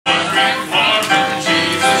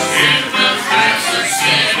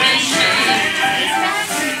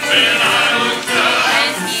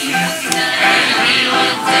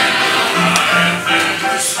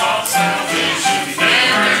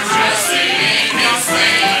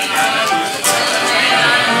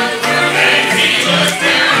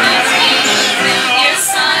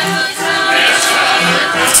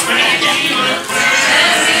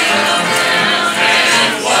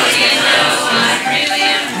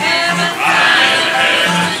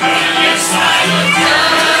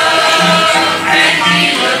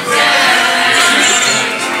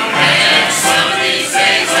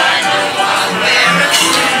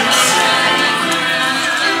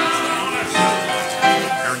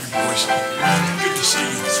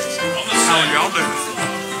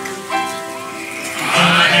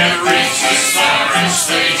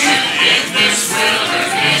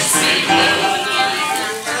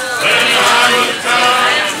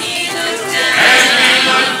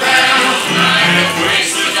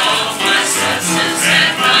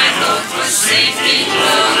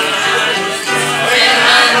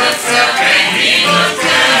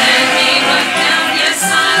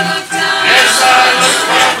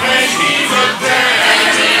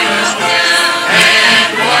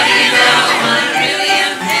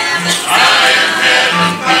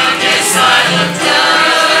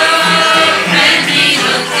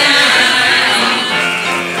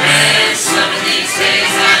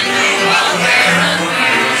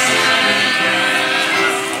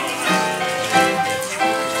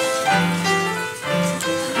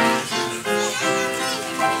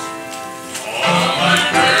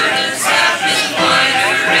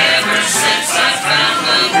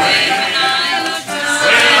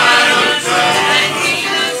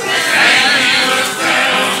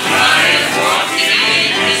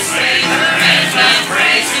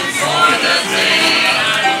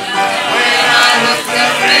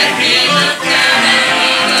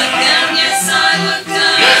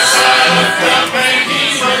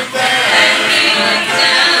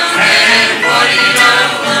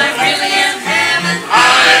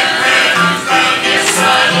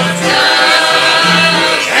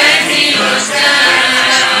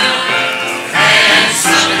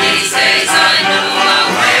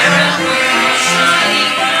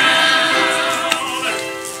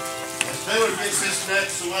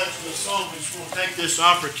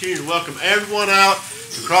Opportunity to welcome everyone out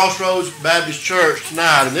to Crossroads Baptist Church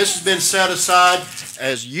tonight, and this has been set aside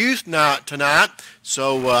as youth night tonight.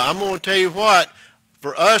 So I'm going to tell you what,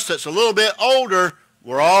 for us that's a little bit older,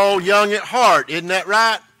 we're all young at heart, isn't that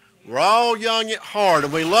right? We're all young at heart,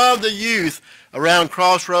 and we love the youth around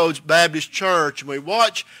Crossroads Baptist Church, and we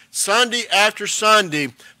watch Sunday after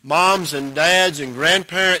Sunday moms and dads and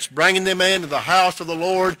grandparents bringing them into the house of the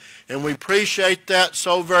Lord, and we appreciate that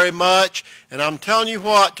so very much. And I'm telling you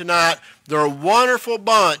what, tonight, they're a wonderful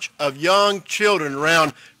bunch of young children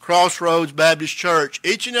around Crossroads Baptist Church.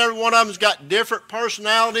 Each and every one of them's got different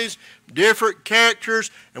personalities, different characters,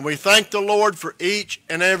 and we thank the Lord for each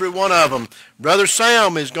and every one of them. Brother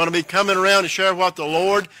Sam is going to be coming around to share what the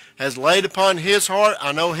Lord has laid upon his heart.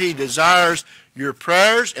 I know he desires your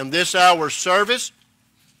prayers in this hour's service.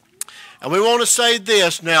 And we want to say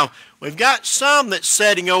this. Now, we've got some that's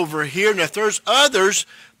sitting over here, and if there's others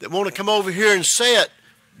that want to come over here and sit,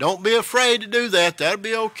 don't be afraid to do that. That'll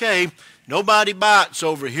be okay. Nobody bites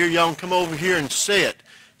over here. Y'all can come over here and sit.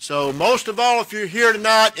 So most of all, if you're here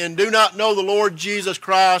tonight and do not know the Lord Jesus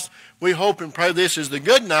Christ, we hope and pray this is the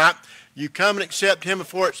good night. You come and accept him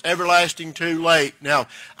before it's everlasting too late. Now,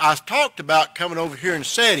 I talked about coming over here and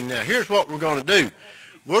sitting. Now, here's what we're going to do.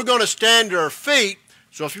 We're going to stand to our feet.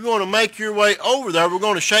 So if you want to make your way over there, we're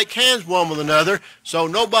going to shake hands one with another so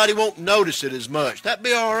nobody won't notice it as much. That'd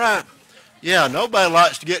be all right. Yeah, nobody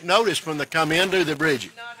likes to get noticed when they come in, do they,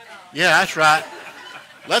 Bridget? Yeah, that's right.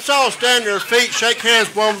 Let's all stand to our feet, shake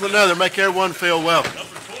hands one with another, make everyone feel welcome.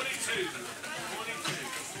 Number 22.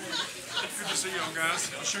 Good to see y'all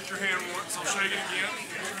guys. I shook your hand once, I'll shake it again.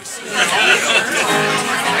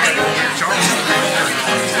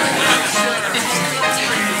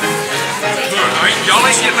 Y'all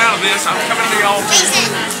ain't getting out of this. I'm coming to the altar.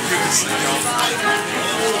 Good to see y'all.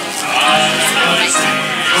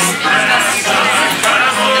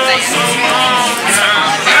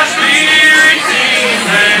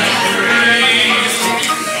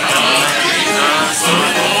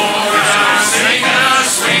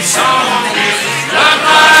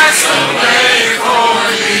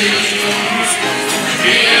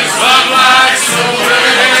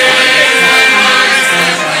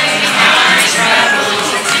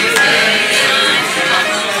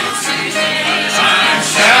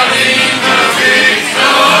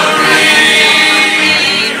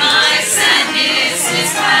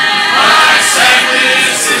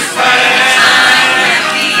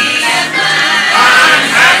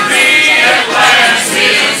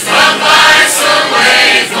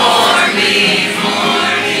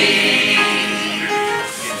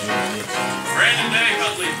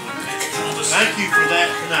 Thank you for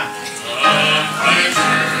that tonight. I'm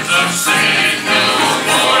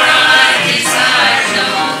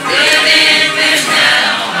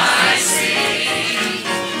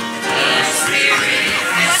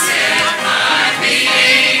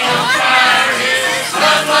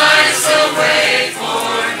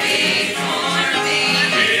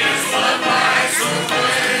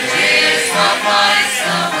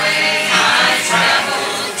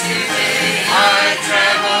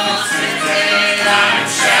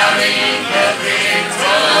shouting the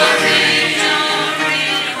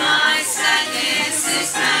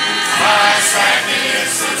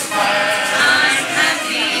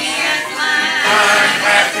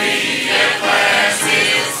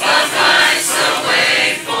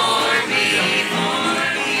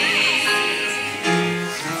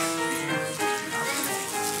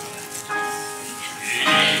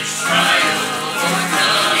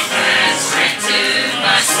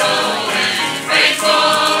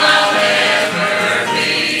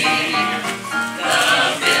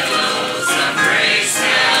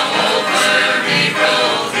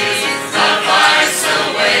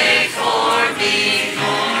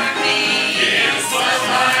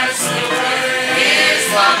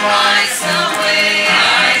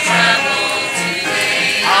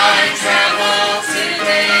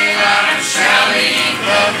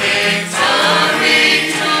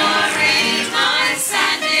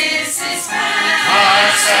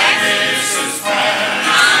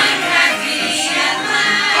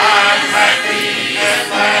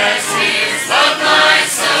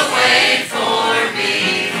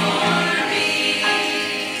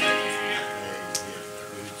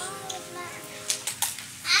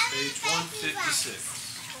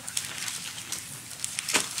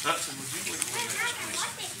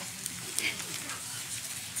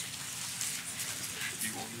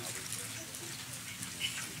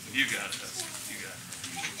You got it, Dustin. You got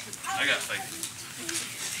it. I got faith.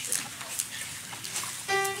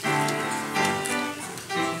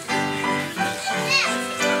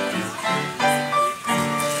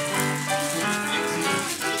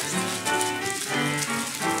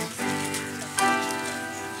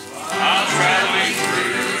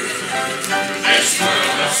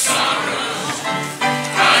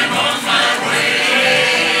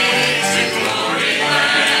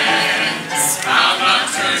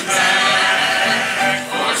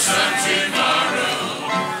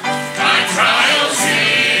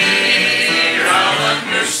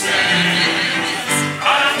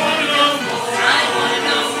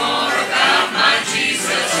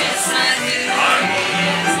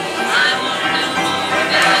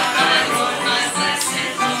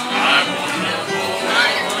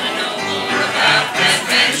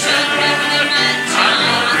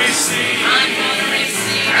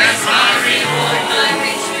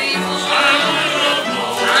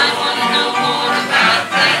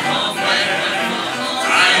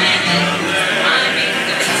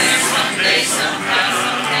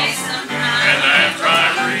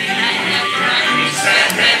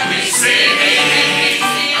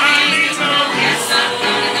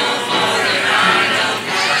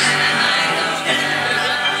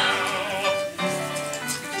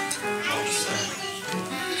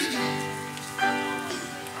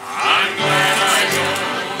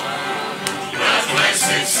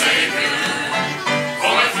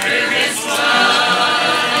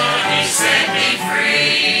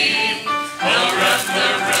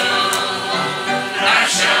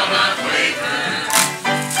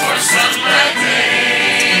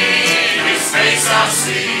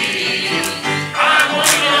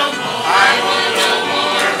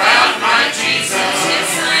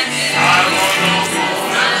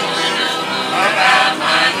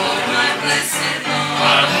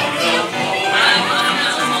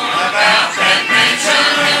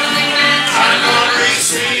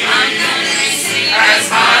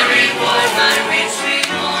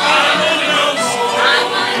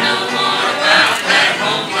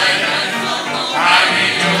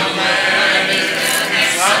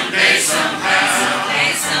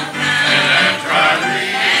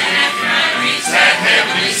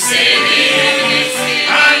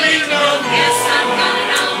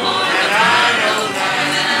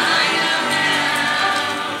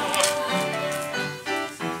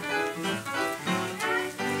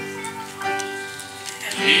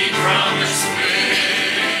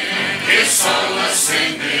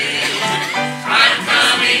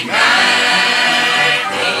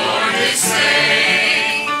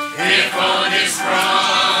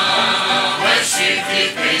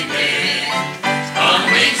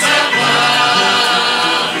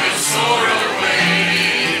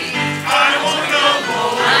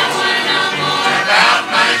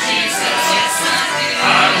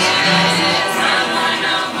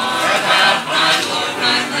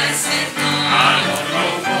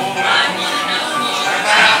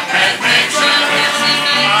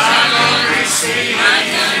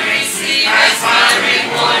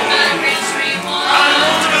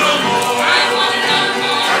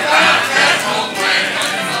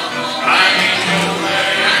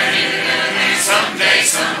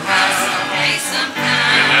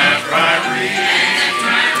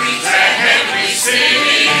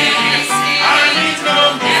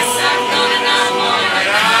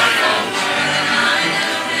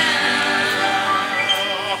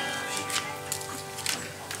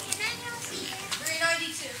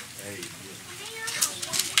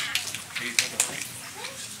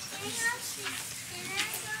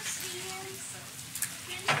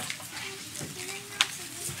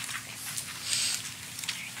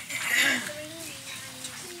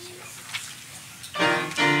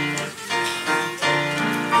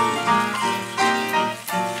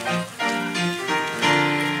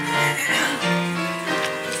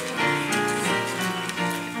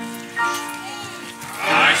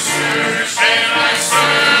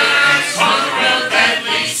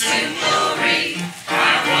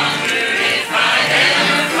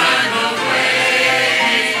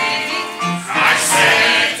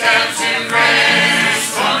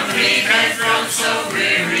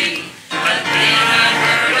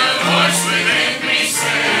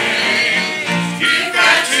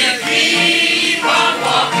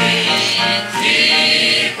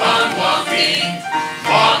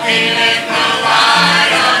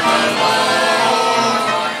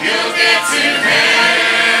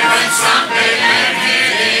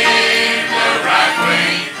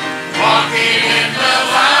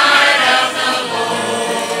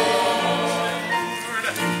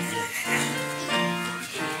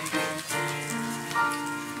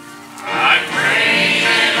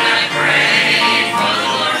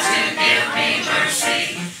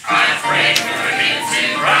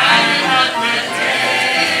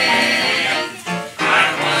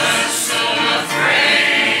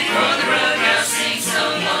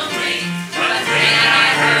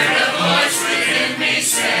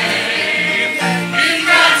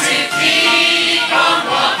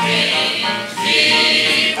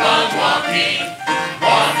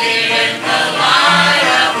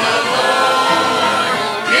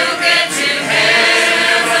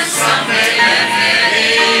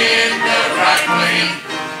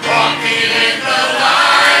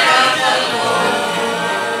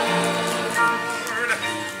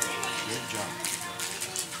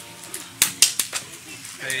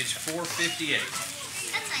 68.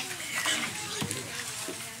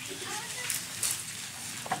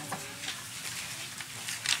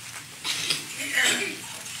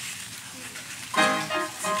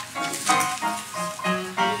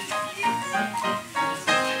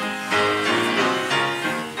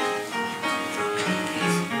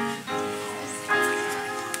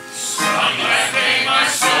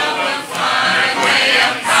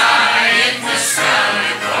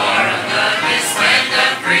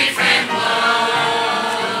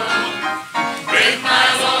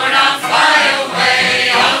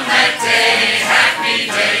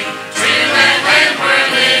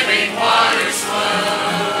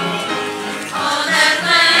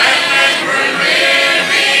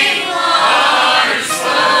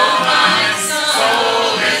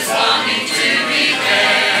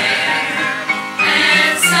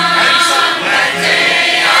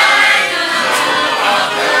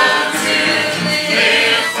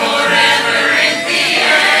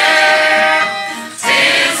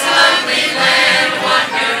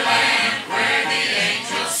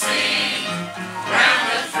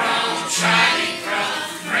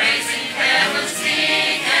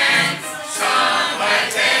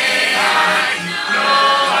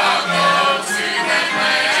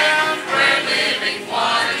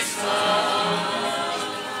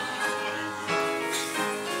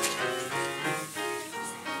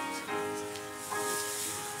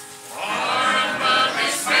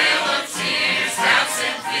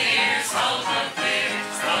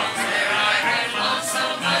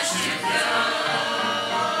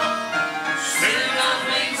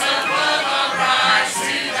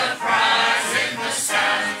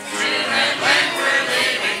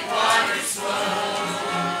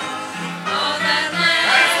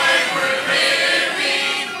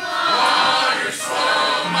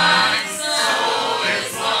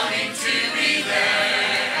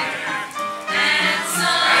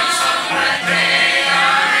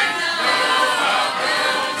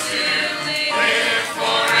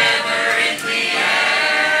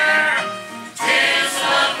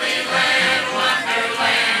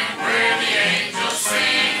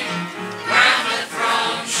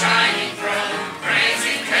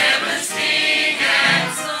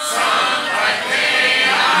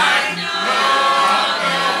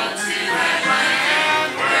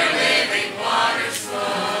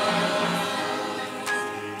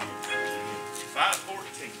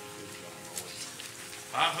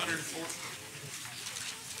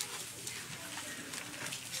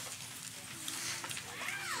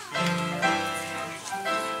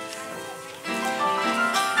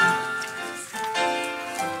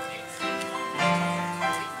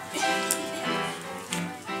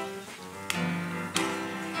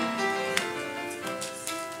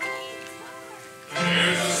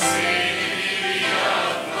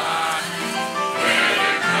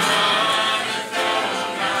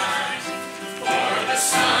 The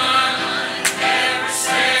sun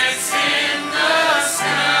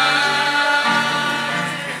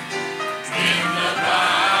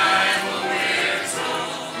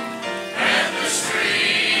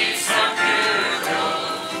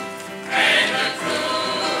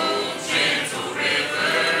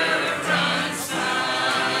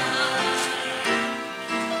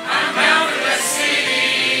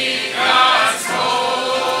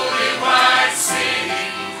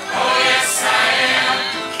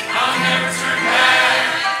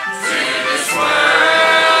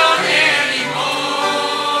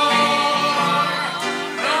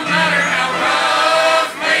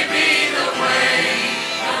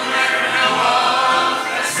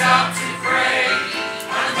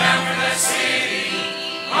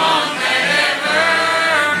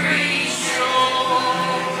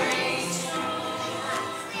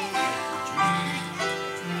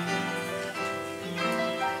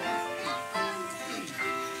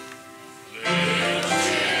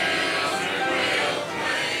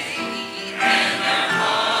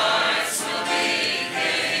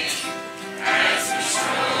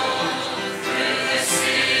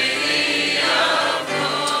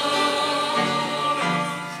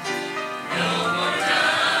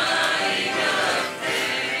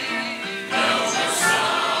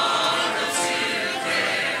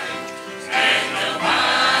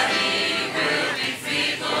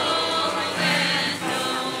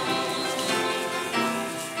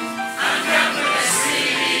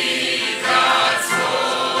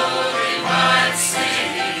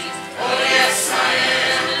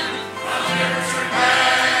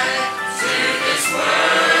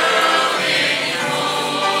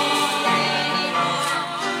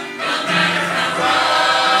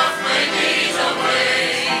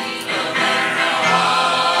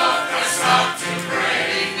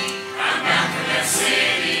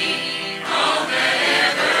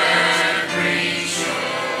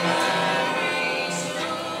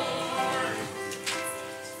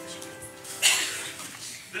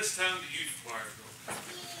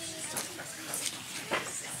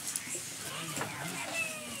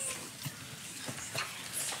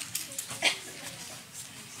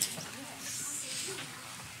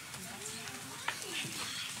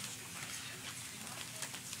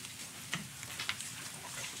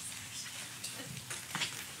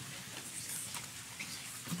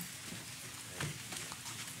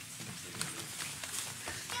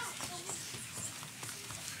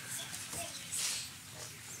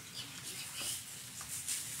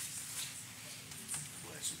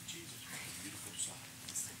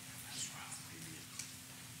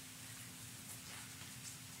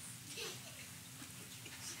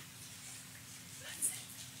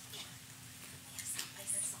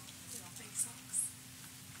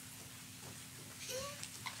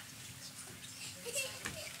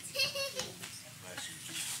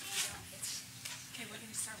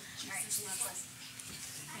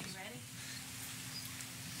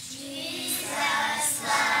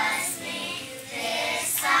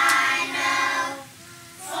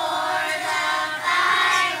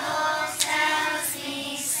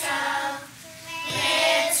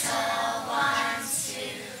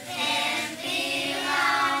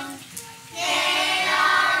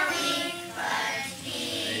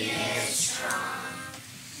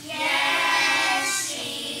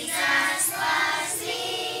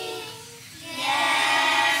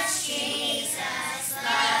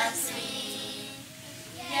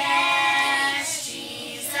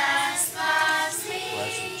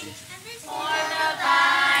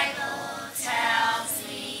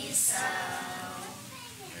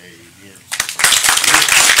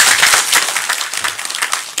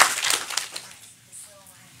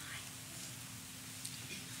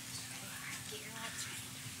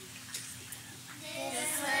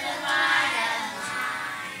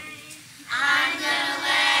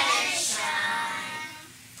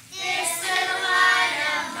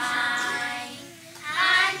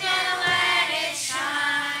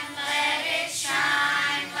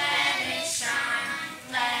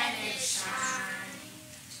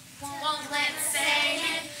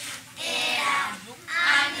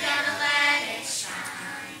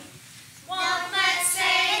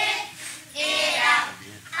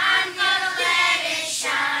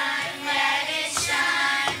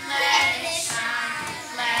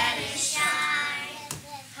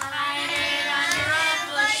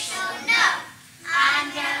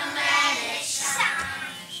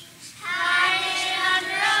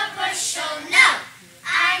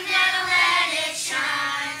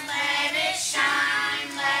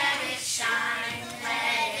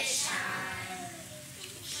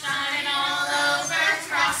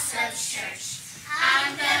church.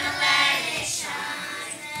 I'm gonna let it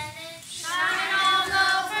shine. Shine all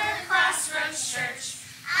over Crossroads Church.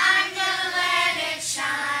 I'm gonna let it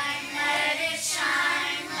shine. Let it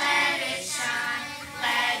shine. Let it shine.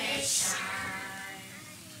 Let it shine.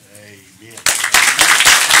 Amen.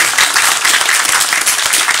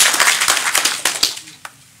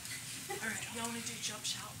 All right, y'all want to do jump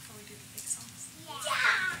shout before we do the big songs?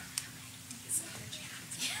 Yeah. Get some energy. All right,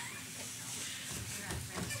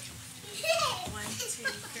 ready? 1, 2,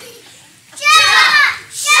 3. Jump,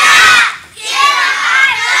 shout, give a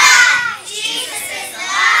high five. Jesus is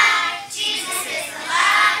alive. Jesus is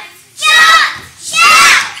alive. Jump,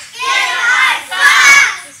 shout, give a high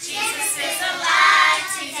five. Jesus is alive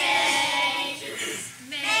today.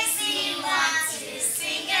 Makes me want to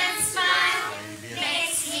sing and smile.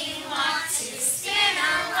 Makes me want to spin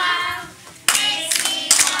a while. Makes me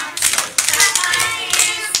want to clap my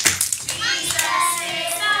hands. Jesus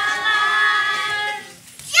is alive.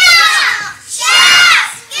 Jump,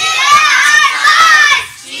 shout, give a high five.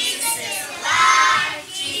 Jesus is alive.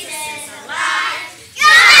 Jesus is alive.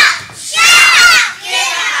 Jump, shout, give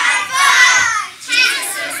a high five.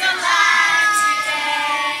 Jesus is alive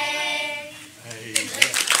today.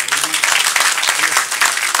 Amen.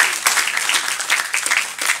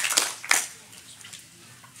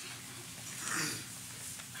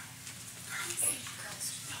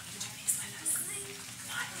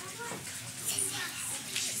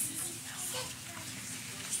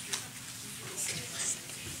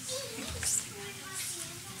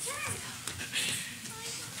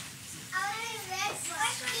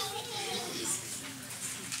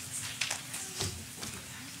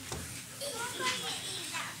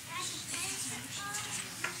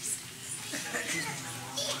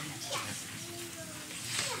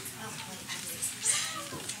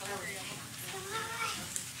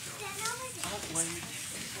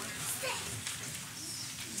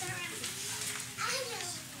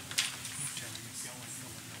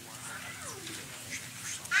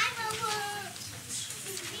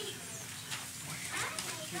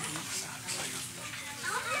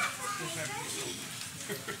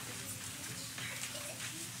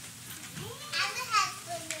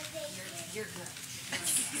 You're good.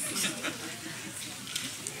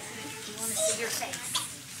 We want to see your face.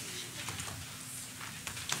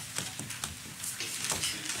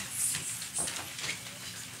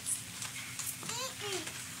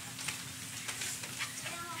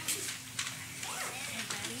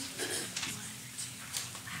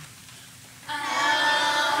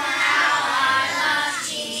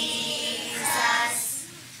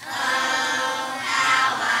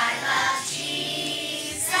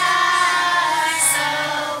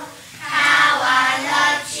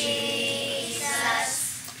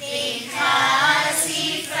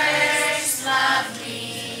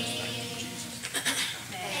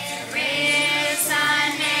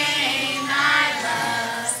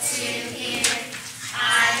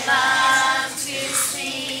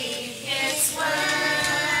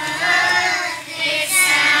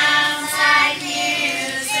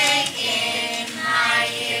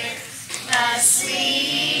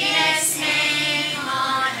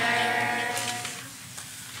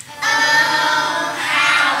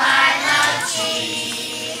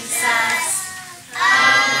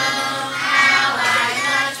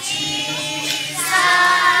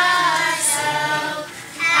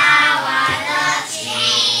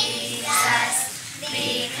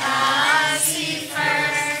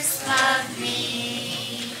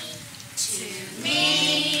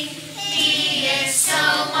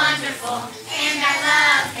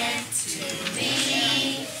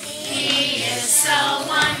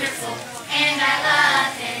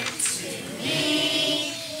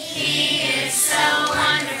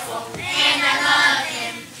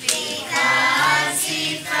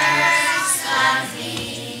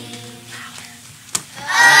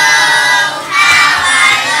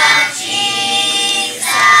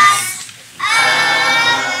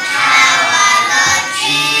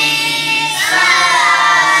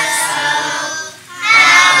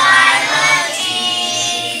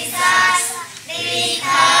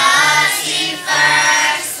 Because he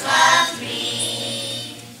first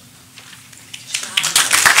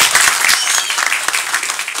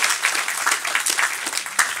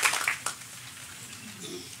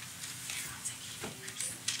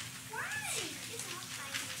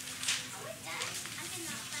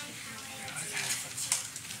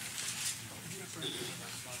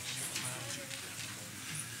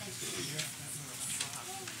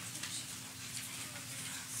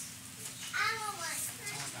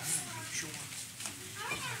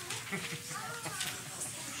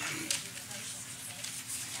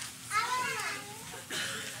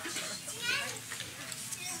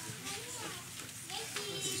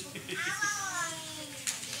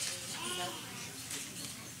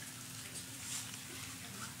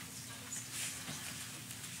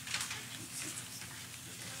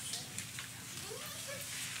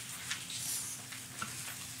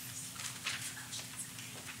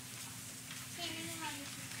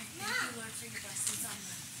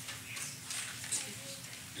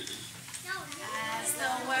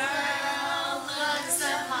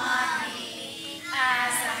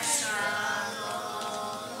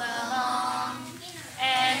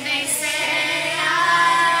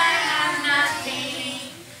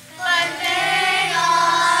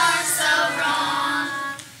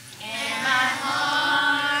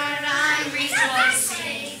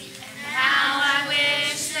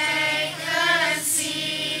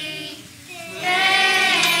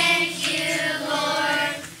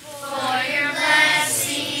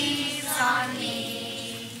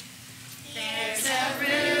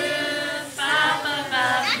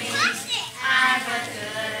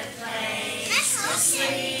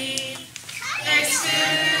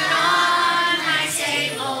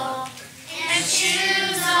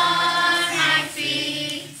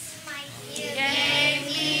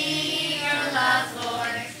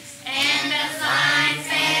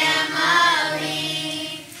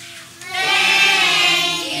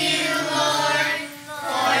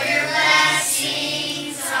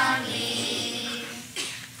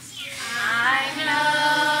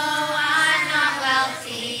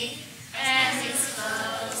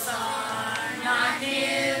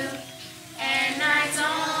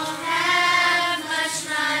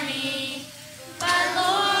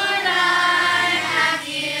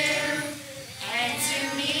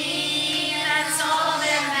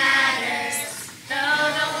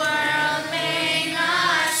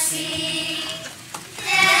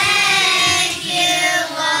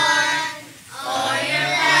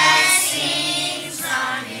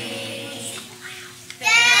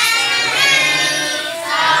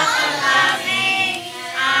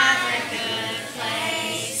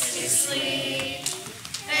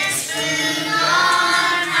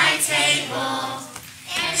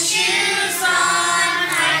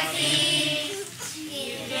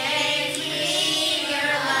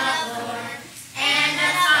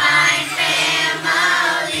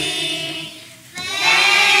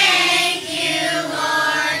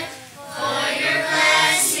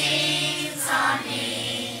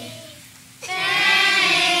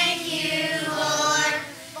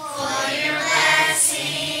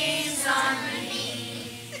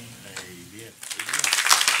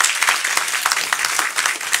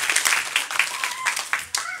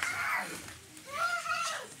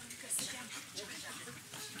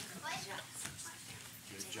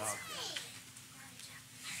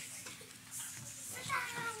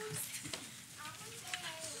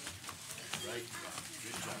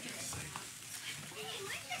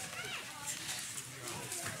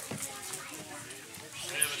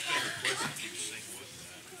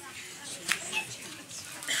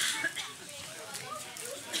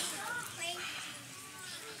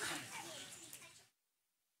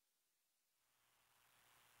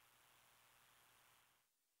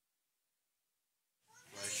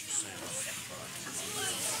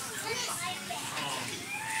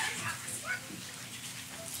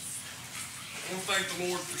want to thank the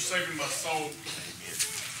Lord for saving my soul.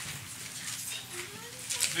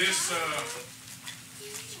 This,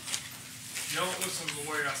 y'all don't listen to the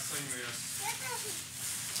way I sing this.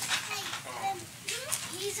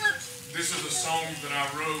 This is a song that I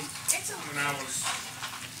wrote when I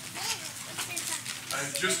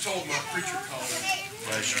had just told my preacher college.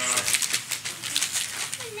 Bless you, And,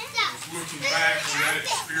 son. looking back on that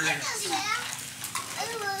experience,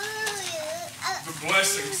 the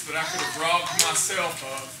blessings that I could have robbed myself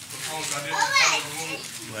of because I didn't follow the Lord.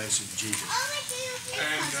 Bless you, Jesus.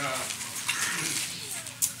 And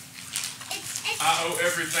I owe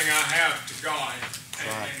everything I have to God. And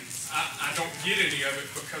I don't get any of it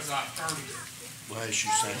because I earned it. Bless you,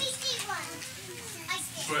 son.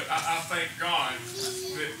 But I thank God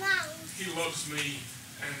that He loves me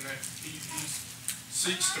and that He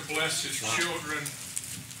seeks to bless His children.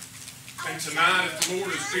 And tonight, if the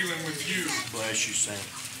Lord is dealing with you, Bless you, son.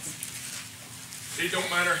 it don't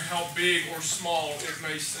matter how big or small it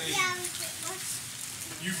may seem.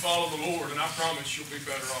 You follow the Lord, and I promise you'll be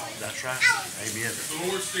better off. That's right. Amen. If the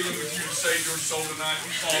Lord's dealing with you to save your soul tonight,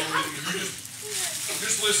 you follow Him. You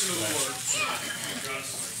just listen to the words. God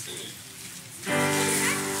save.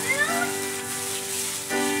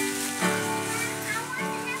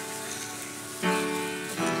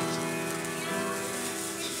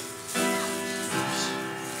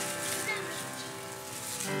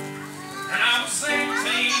 When I was 18,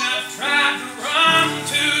 I tried to run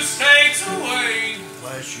 2 states away.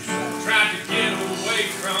 Bless you, son. Tried to get away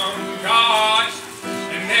from God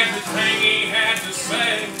and everything He had to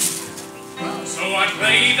say. So I'd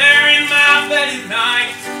lay there in my bed at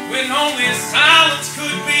night when only silence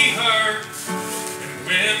could be heard.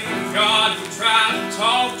 And when God would try to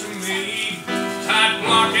talk to me, I'd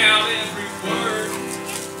block out every word.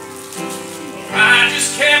 I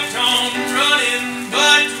just kept on running,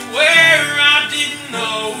 but to where I didn't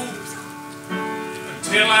know,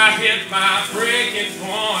 until I hit my breaking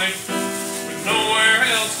point with nowhere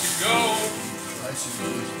else to go. Bless you,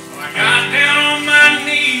 Jesus. So I got down on my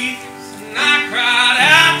knees and I cried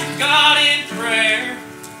out to God in prayer.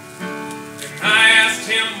 And I asked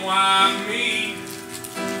Him why me,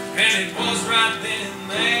 and it was right then and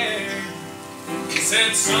there. He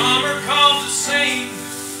said some are called to sing,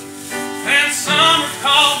 and some are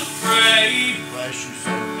called to pray, Bless you,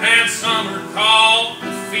 son. and some are called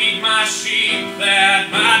to feed my sheep that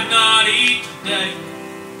might not eat today.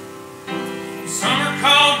 Some are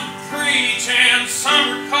called to preach, and some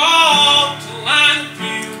are called to line the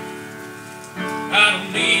pew. I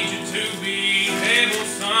don't need you to be able,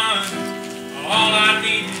 son. All I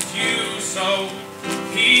need is you, so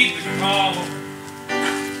heed the call.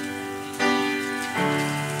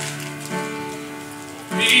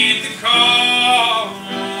 Heed the call.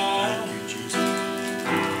 Thank you, Jesus.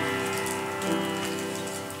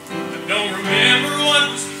 I don't remember what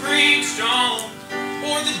was preached on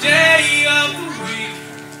or the day of the week.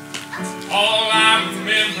 All I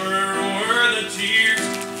remember were the tears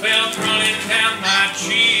felt running down my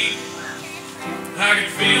cheek. I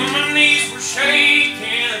could feel my knees were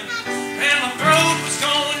shaking and my throat was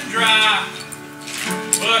going dry.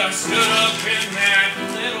 But I stood up in that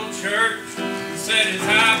little church and said as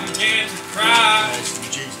I began to cry, Bless you,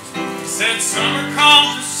 Jesus. he said some are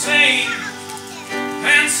called to sing,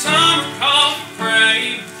 and some are called to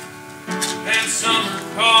pray, and some are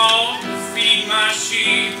called to feed my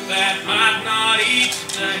sheep that might not eat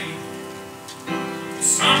today.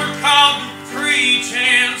 Some are called to preach,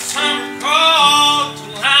 and some are called to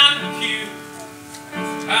line the pew.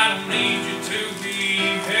 I don't need you to be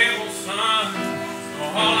able, son.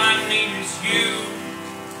 All I need is you.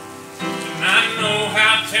 And I know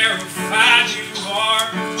how terrified you are,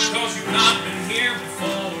 because you've not been here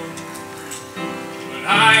before. But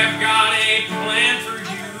I have got a plan for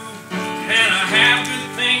you, and I have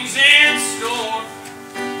good things in store.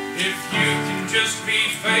 If you can just be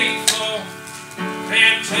faithful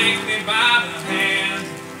and take me by the hand,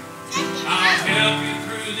 I'll help you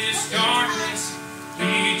through this darkness,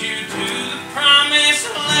 lead you to the promised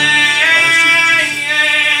land.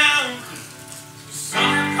 Some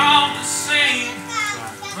are called to sing,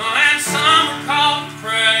 and some are called to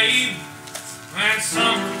pray, and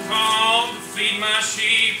some are called to feed my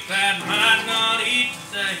sheep that might not eat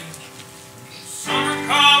today. Some are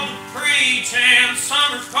called to preach, and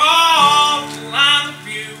some are called to line the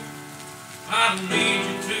pew. I don't need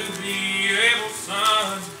you to be able,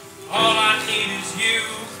 son. All I need is you.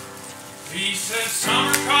 He said some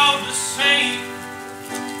are called to sing,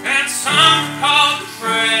 and some are called to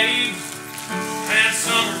pray, and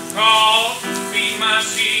some are called to feed my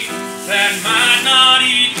sheep that might not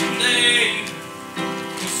eat today.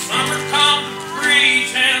 Some are called to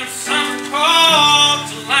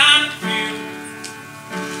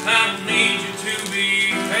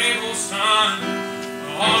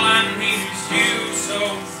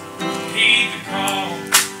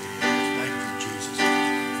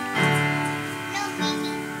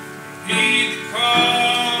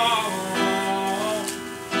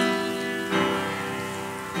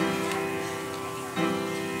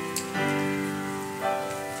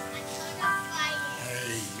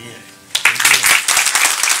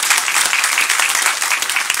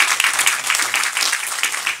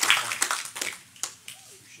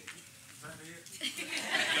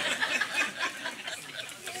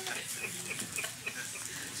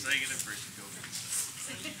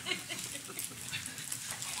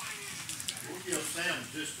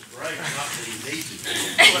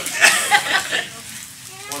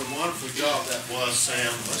Brother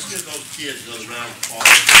Sam. Let's give those kids another round of applause.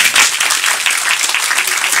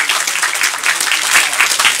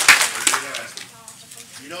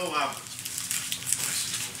 You know, I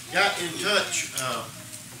got in touch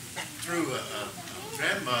through a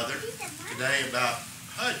grandmother today about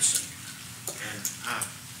Hudson. And I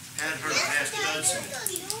had her ask Hudson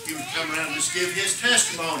if he would come around and just give his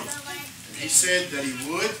testimony. And he said that he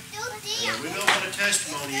would. And we know what a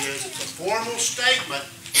testimony is. It's a formal statement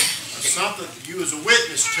of something that you as a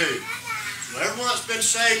witness to. So everyone that's been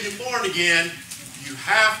saved and born again, you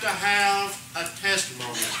have to have a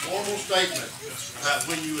testimony, a formal statement about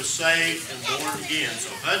when you were saved and born again. So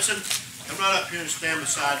Hudson, come right up here and stand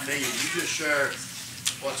beside me, and you just share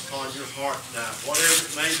what's on your heart tonight, whatever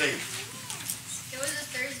it may be. It was a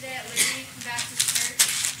Thursday at Liberty Baptist Church,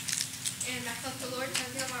 and I felt the Lord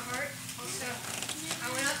tugging on my heart. Also, I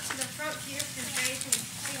went up to the front pew and prayed and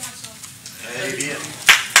sang my song. Amen.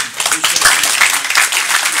 If you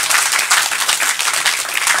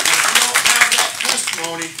don't have that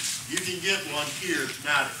testimony, you can get one here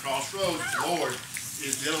tonight at Crossroads. The Lord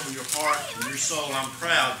is dealing with your heart and your soul. I'm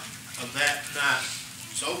proud of that tonight.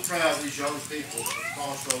 So proud of these young people at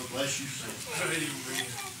Crossroads. Bless you, Saint. Amen.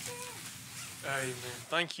 Amen.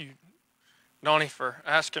 Thank you, Donnie, for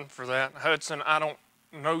asking for that. Hudson, I don't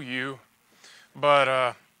know you,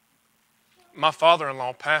 but my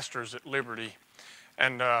father-in-law pastors at Liberty,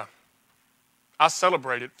 and I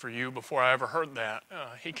celebrated for you before I ever heard that.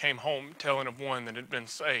 He came home telling of one that had been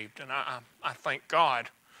saved, and I thank God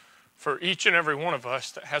for each and every one of us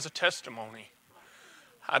that has a testimony.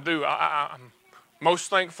 I do. I'm most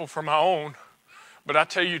thankful for my own, but I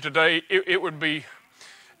tell you today, it would be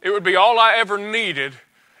all I ever needed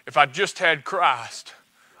if I just had Christ.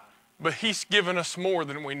 But He's given us more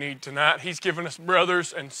than we need tonight. He's given us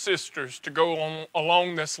brothers and sisters to go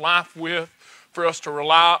along this life with, for us to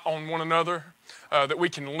rely on one another, that we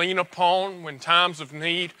can lean upon when times of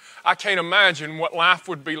need. I can't imagine what life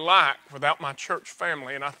would be like without my church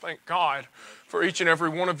family, and I thank God for each and every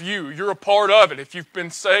one of you. You're a part of it if you've been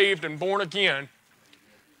saved and born again.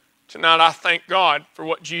 Tonight I thank God for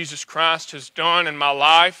what Jesus Christ has done in my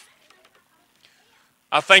life.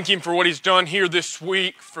 I thank Him for what He's done here this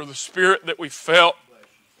week, for the Spirit that we felt,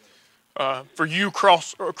 for you,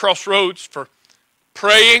 Crossroads, for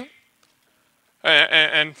praying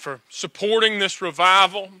and for supporting this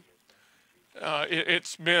revival.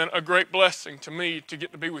 It's been a great blessing to me to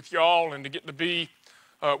get to be with y'all and to get to be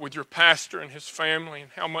with your pastor and his family,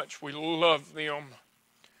 and how much we love them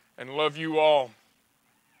and love you all.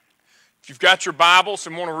 If you've got your Bibles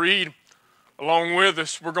and want to read along with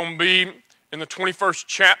us, we're going to be in the 21st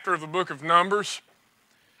chapter of the book of Numbers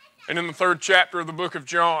and in the 3rd chapter of the book of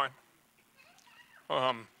John.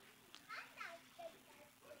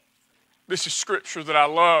 This is scripture that I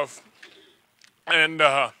love. And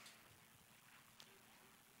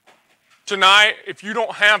tonight, if you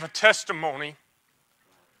don't have a testimony,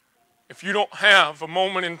 if you don't have a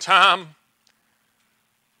moment in time,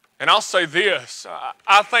 and I'll say this,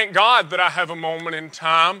 I thank God that I have a moment in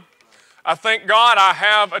time. I thank God I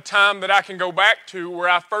have a time that I can go back to where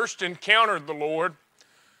I first encountered the Lord.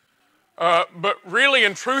 But really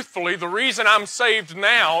and truthfully, the reason I'm saved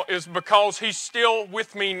now is because He's still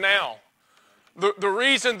with me now. The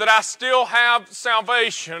reason that I still have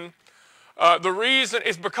salvation, the reason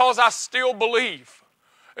is because I still believe.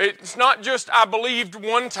 It's not just I believed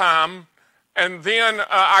one time and then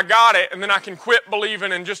I got it and then I can quit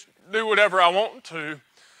believing and just do whatever I want to.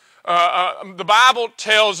 The Bible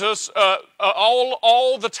tells us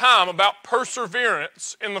all the time about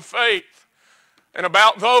perseverance in the faith and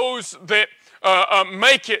about those that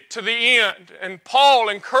make it to the end. And Paul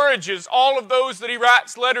encourages all of those that he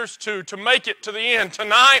writes letters to make it to the end.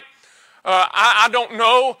 Tonight, I don't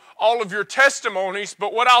know all of your testimonies,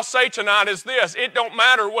 but what I'll say tonight is this: it don't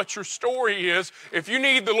matter what your story is. If you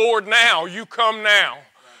need the Lord now, you come now.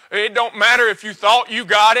 It don't matter if you thought you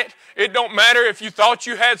got it. It don't matter if you thought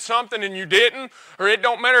you had something and you didn't. Or it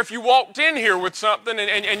don't matter if you walked in here with something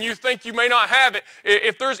and you think you may not have it.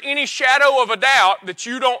 If there's any shadow of a doubt that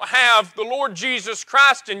you don't have the Lord Jesus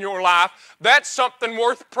Christ in your life, that's something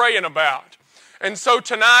worth praying about. And so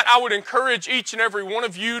tonight I would encourage each and every one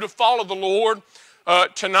of you to follow the Lord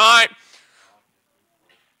tonight.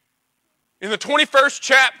 In the 21st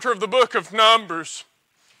chapter of the book of Numbers,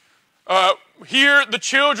 here the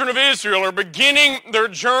children of Israel are beginning their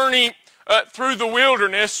journey through the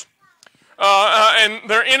wilderness, and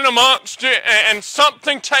they're in amongst it, and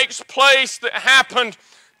something takes place that happened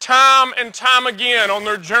time and time again on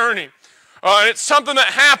their journey. It's something that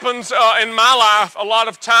happens in my life a lot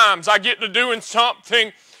of times. I get to doing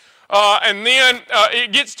something and then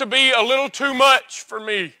it gets to be a little too much for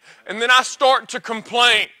me. And then I start to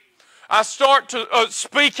complain. I start to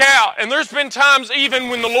speak out. And there's been times even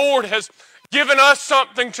when the Lord has given us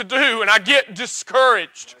something to do and I get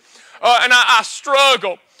discouraged and I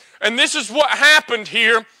struggle. And this is what happened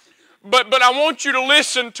here. But I want you to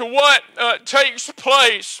listen to what takes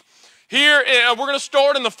place. Here, we're going to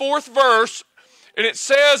start in the 4th verse. And it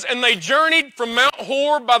says, "And they journeyed from Mount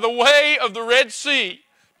Hor by the way of the Red Sea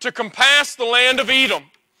to compass the land of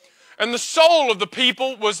Edom. And the soul of the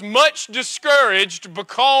people was much discouraged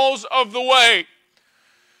because of the way.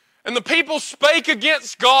 And the people spake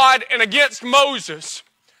against God and against Moses.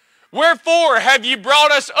 Wherefore have ye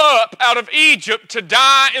brought us up out of Egypt to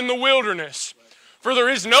die in the wilderness? For there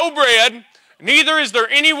is no bread, neither is there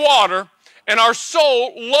any water, and our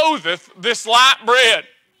soul loatheth this light bread.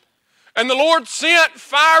 And the Lord sent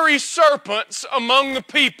fiery serpents among the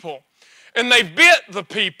people, and they bit the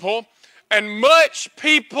people, and much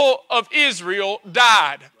people of Israel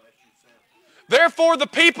died. Therefore the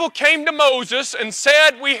people came to Moses and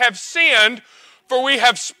said, We have sinned, for we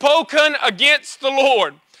have spoken against the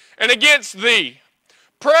Lord and against thee.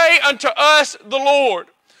 Pray unto us the Lord,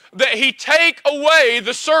 that he take away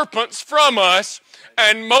the serpents from us.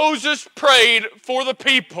 And Moses prayed for the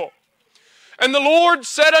people. And the Lord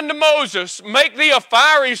said unto Moses, Make thee a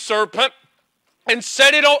fiery serpent, and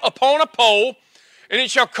set it upon a pole, and it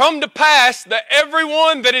shall come to pass that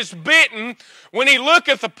everyone that is bitten, when he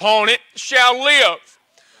looketh upon it, shall live.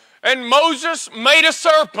 And Moses made a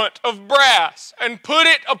serpent of brass, and put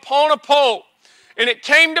it upon a pole. And it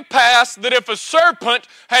came to pass that if a serpent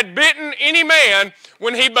had bitten any man,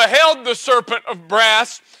 when he beheld the serpent of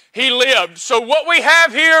brass, he lived. So what we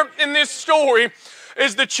have here in this story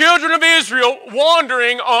is the children of Israel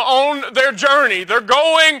wandering on their journey. They're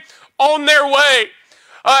going on their way.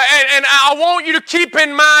 And I want you to keep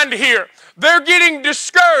in mind here, they're getting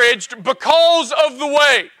discouraged because of the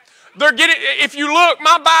way. If you look,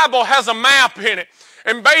 my Bible has a map in it.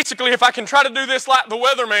 And basically, if I can try to do this like the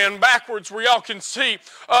weatherman backwards where y'all can see,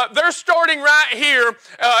 they're starting right here,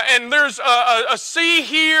 and there's a sea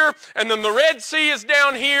here, and then the Red Sea is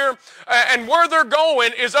down here, and where they're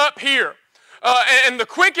going is up here. And the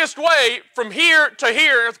quickest way from here to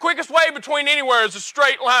here, the quickest way between anywhere is a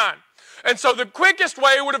straight line. And so the quickest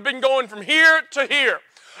way would have been going from here to here.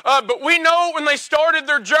 But we know when they started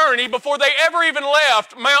their journey, before they ever even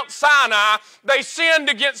left Mount Sinai, they sinned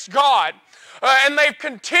against God. And they've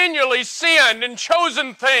continually sinned and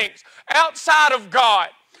chosen things outside of God.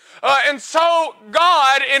 And so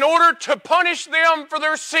God, in order to punish them for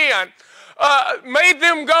their sin, made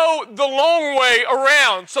them go the long way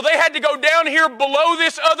around. So they had to go down here below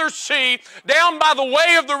this other sea, down by the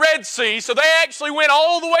way of the Red Sea. So they actually went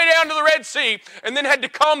all the way down to the Red Sea and then had to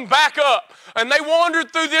come back up. And they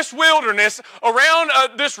wandered through this wilderness around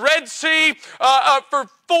this Red Sea for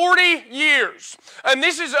 40 years. And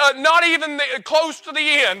this is not even close to the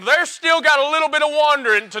end. They're still got a little bit of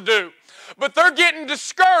wandering to do. But they're getting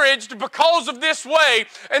discouraged because of this way,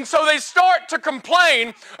 and so they start to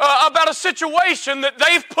complain about a situation that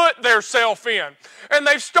they've put themselves in. And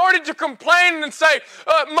they've started to complain and say,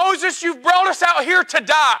 Moses, you've brought us out here to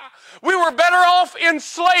die. We were better off in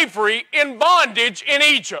slavery, in bondage in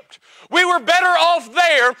Egypt. We were better off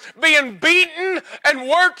there being beaten and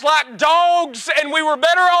worked like dogs, and we were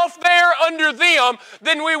better off there under them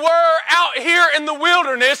than we were out here in the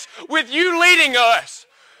wilderness with you leading us.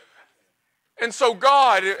 And so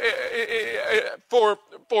God,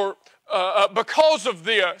 because of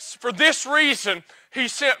this, for this reason, He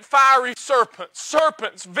sent fiery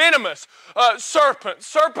serpents, venomous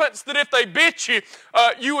serpents that if they bit you,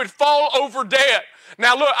 you would fall over dead.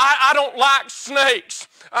 Now look, I don't like snakes.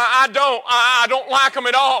 I don't like them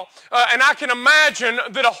at all. And I can imagine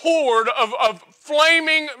that a horde of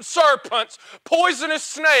flaming serpents, poisonous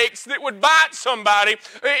snakes that would bite somebody,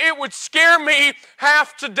 it would scare me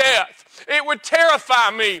half to death. It would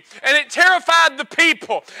terrify me. And it terrified the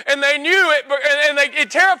people. And they knew it, and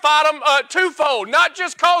it terrified them twofold. Not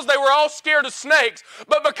just because they were all scared of snakes,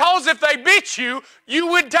 but because if they bit you, you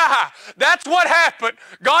would die. That's what happened.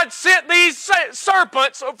 God sent these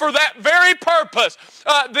serpents for that very purpose,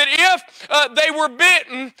 that if they were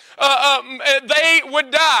bitten, they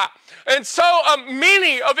would die. And so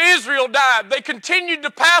many of Israel died. They continued to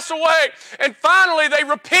pass away. And finally they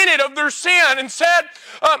repented of their sin and said,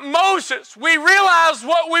 Moses, we realize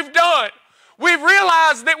what we've done. We've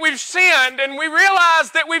realized that we've sinned, and we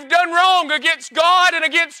realize that we've done wrong against God and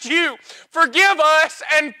against you. Forgive us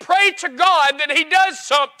and pray to God that He does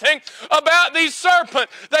something about these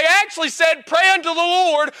serpents. They actually said, pray unto the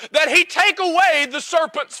Lord that He take away the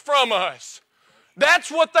serpents from us.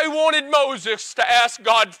 That's what they wanted Moses to ask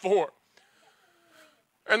God for.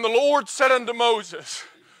 And the Lord said unto Moses,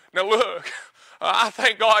 now look, I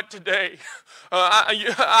thank God today.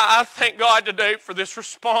 I thank God today for this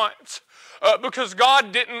response. Because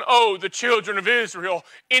God didn't owe the children of Israel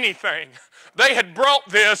anything. They had brought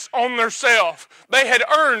this on themselves. They had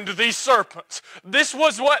earned these serpents. This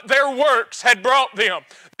was what their works had brought them.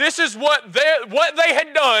 This is what they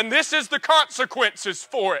had done. This is the consequences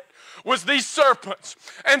for it, was these serpents.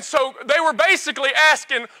 And so they were basically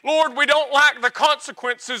asking, Lord, we don't like the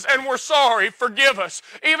consequences and we're sorry, forgive us.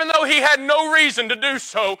 Even though he had no reason to do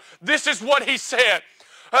so, this is what he said.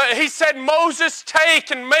 He said, Moses, take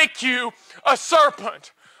and make you a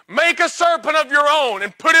serpent. Make a serpent of your own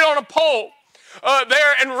and put it on a pole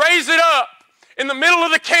there and raise it up in the middle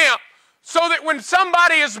of the camp so that when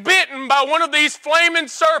somebody is bitten by one of these flaming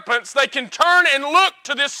serpents, they can turn and look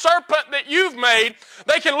to this serpent that you've made.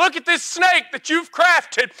 They can look at this snake that you've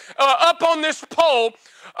crafted up on this pole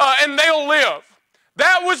and they'll live.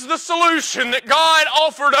 That was the solution that God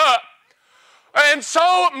offered up. And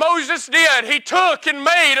so Moses did. He took and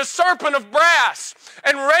made a serpent of brass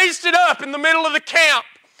and raised it up in the middle of the camp.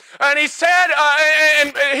 And he said,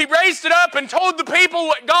 and he raised it up and told the people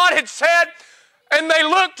what God had said, and they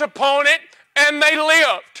looked upon it and they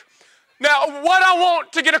lived. Now, what I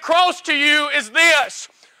want to get across to you is this.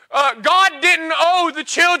 God didn't owe the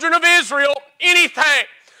children of Israel anything.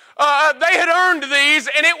 They had earned these,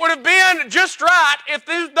 and it would have been just right if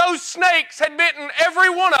those snakes had bitten every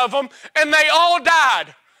one of them and they all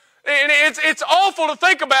died. And it's awful to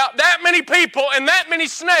think about that many people and that many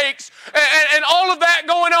snakes and all of that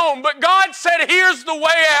going on. But God said, here's the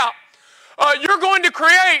way out. You're going to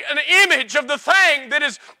create an image of the thing that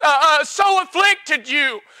has so afflicted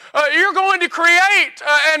you. You're going to create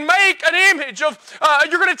and make an image of,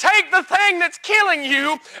 you're going to take the thing that's killing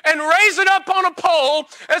you and raise it up on a pole,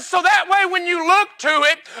 and so that way when you look to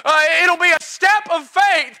it, it'll be a step of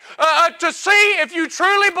faith to see if you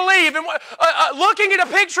truly believe. And looking at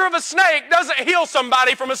a picture of a snake doesn't heal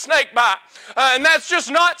somebody from a snake bite. And that's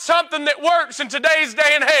just not something that works in today's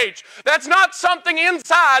day and age. That's not something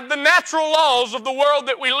inside the natural laws of the world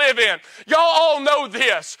that we live in. Y'all all know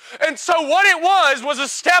this. And so what it was a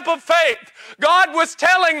step of faith. God was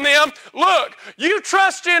telling them, look, you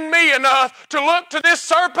trust in me enough to look to this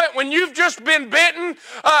serpent when you've just been bitten,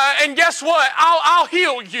 and guess what? I'll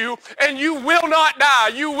heal you, and you will not die.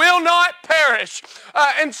 You will not perish.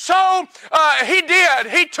 And so he did.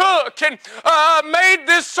 He took and made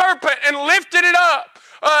this serpent and lifted it up.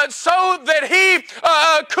 So that he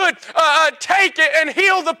could take it and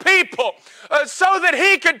heal the people, so that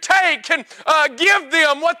he could take and give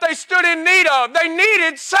them what they stood in need of. They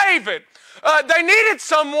needed saving. They needed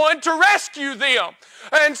someone to rescue them.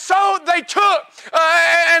 And so they took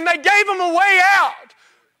and they gave them a way out.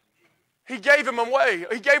 He gave them a way.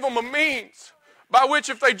 He gave them a means by which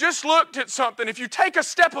if they just looked at something, if you take a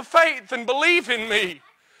step of faith and believe in me,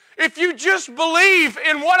 if you just believe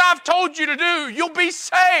in what I've told you to do, you'll be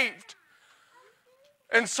saved.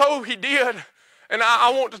 And so he did. And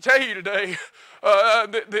I want to tell you today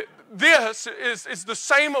that this is the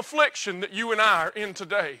same affliction that you and I are in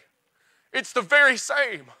today. It's the very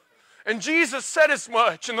same. And Jesus said as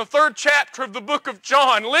much in the 3rd chapter of the book of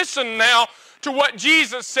John. Listen now to what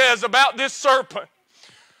Jesus says about this serpent.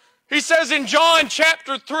 He says in John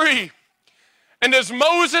chapter 3, and as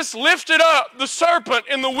Moses lifted up the serpent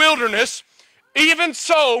in the wilderness, even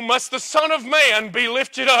so must the Son of Man be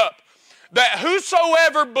lifted up, that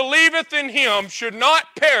whosoever believeth in him should not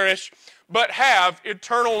perish, but have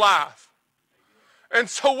eternal life. And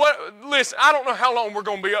so listen, I don't know how long we're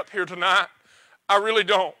going to be up here tonight. I really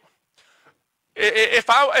don't. If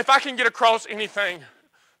I can get across anything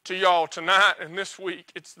to y'all tonight and this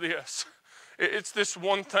week, it's this. It's this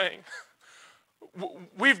one thing.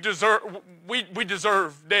 We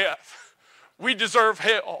deserve death. We deserve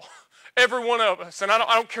hell. Every one of us. And I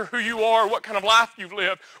don't care who you are, what kind of life you've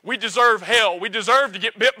lived. We deserve hell. We deserve to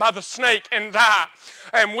get bit by the snake and die.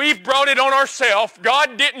 And we've brought it on ourselves.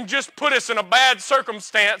 God didn't just put us in a bad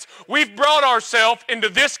circumstance. We've brought ourselves into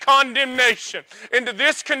this condemnation, into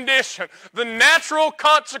this condition. The natural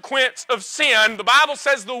consequence of sin, the Bible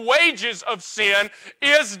says the wages of sin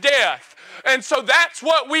is death. And so that's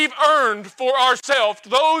what we've earned for ourselves.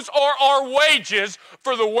 Those are our wages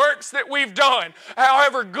for the works that we've done.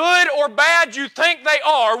 However good or bad you think they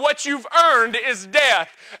are, what you've earned is death.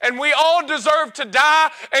 And we all deserve to die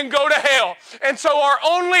and go to hell. And so our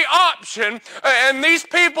only option, and these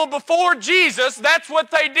people before Jesus, that's what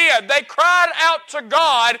they did. They cried out to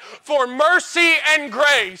God for mercy and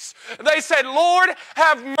grace. They said, Lord,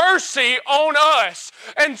 have mercy on us.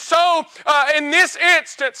 And so in this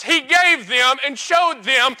instance, he gave them and showed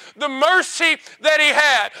them the mercy that he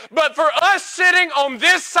had. But for us sitting on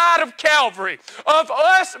this side of Calvary,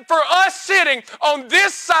 for us sitting on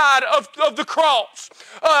this side of the cross,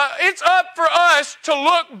 it's up for us to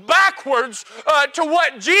look backwards to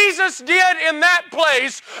what Jesus did in that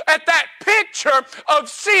place at that picture of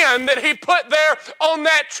sin that he put there on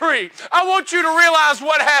that tree. I want you to realize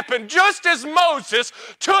what happened. Just as Moses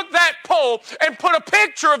took that pole and put a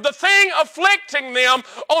picture of the thing afflicting them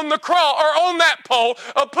on the cross, or on that pole,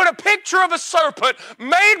 put a picture of a serpent,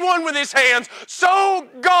 made one with his hands, so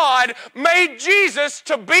God made Jesus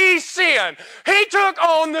to be sin. He took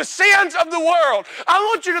on the sins of the world. I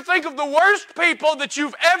want you to think of the worst people that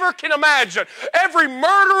you've ever can imagine. Every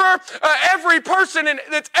murderer, every person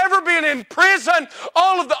that's ever been in prison,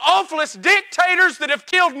 all of the awfulest dictators that have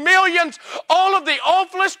killed millions, all of the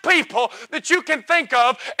awfulest people that you can think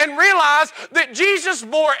of, and realize that Jesus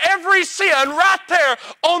bore every sin right there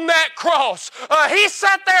on that cross. He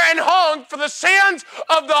sat there and hung for the sins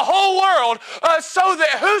of the whole world, so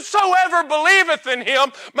that whosoever believeth in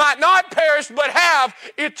him might not perish but have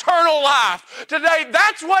eternal life. Today,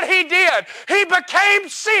 that's what he did. He became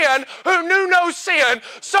sin who knew no sin,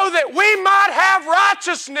 so that we might have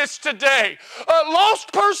righteousness today.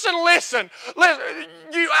 Lost person, listen.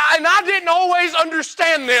 And I didn't always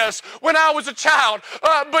understand this when I was a child,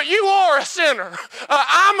 but you are a sinner.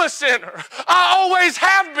 I'm a sinner. I always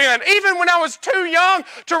have been. Even when I was too young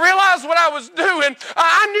to realize what I was doing,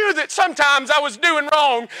 I knew that sometimes I was doing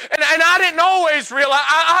wrong, and I didn't always realize.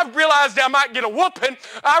 I realized that I might get a whooping.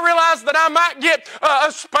 I realized that I might get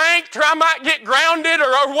spanked, or I might get grounded,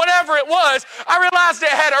 or whatever it was. I realized it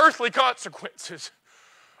had earthly consequences.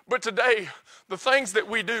 But today, the things that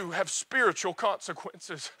we do have spiritual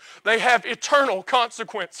consequences. They have eternal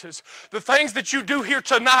consequences. The things that you do here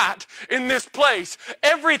tonight in this place,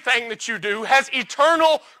 everything that you do has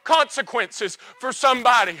eternal consequences for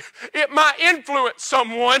somebody. It might influence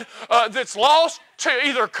someone that's lost to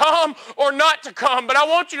either come or not to come. But I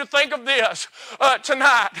want you to think of this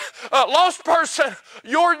tonight. Lost person,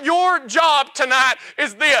 your job tonight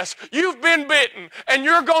is this. You've been bitten and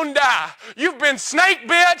you're going to die. You've been snake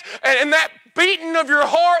bit, and that beating of your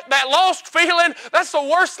heart, that lost feeling, that's the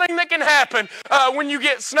worst thing that can happen when you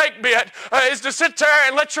get snake bit, is to sit there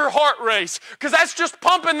and let your heart race, because that's just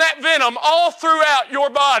pumping that venom all throughout your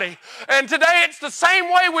body. And today it's the same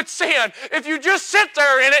way with sin. If you just sit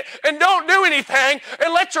there in it and don't do anything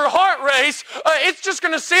and let your heart race, it's just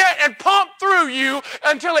going to sit and pump through you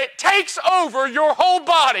until it takes over your whole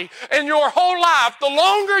body and your whole life. The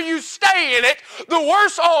longer you stay in it, the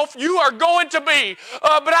worse off you are going to be.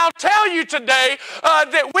 But I'll tell you today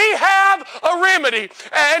that we have a remedy.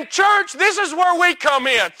 And church, this is where we come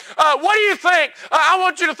in. What do you think? I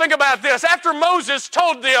want you to think about this. After Moses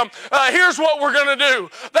told them, here's what we're going to do,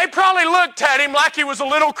 they probably looked at him like he was a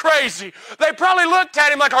little crazy. They probably looked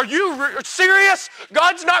at him like, are you serious?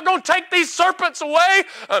 God's not going to take these serpents away?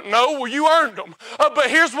 No, well, you earned them. But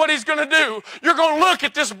here's what he's going to do. You're going to look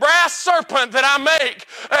at this brass serpent that I make,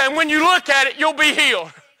 and when you look at it, you'll be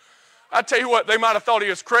healed. I tell you what, they might have thought he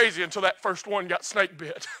was crazy until that first one got snake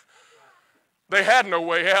bit. They had no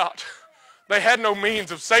way out. They had no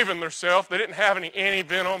means of saving themselves. They didn't have any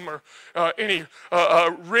anti-venom or any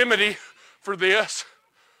remedy for this.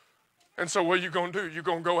 And so what are you going to do? You're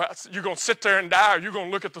going to go out, you're going to sit there and die, or you're going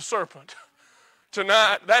to look at the serpent.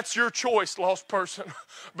 Tonight, that's your choice, lost person.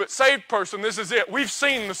 But saved person, this is it. We've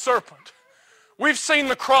seen the serpent. We've seen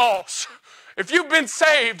the cross. If you've been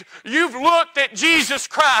saved, you've looked at Jesus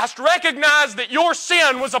Christ, recognized that your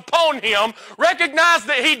sin was upon him, recognized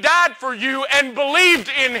that he died for you, and believed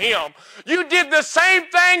in him. You did the same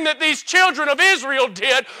thing that these children of Israel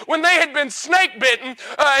did when they had been snake bitten,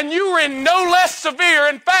 and you were in no less severe,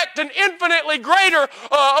 in fact, an infinitely greater,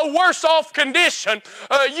 worse off condition.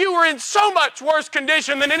 You were in so much worse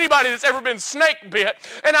condition than anybody that's ever been snake bit.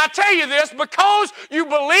 And I tell you this, because you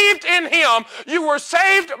believed in him, you were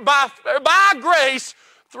saved by grace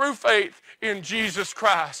through faith in Jesus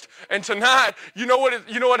Christ. And tonight, you know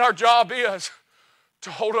what our job is?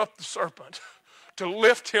 To hold up the serpent, to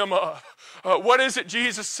lift him up. What is it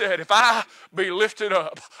Jesus said? If I be lifted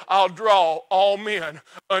up, I'll draw all men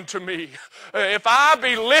unto me. If I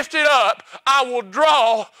be lifted up, I will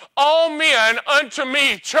draw all men unto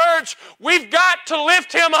me. Church, we've got to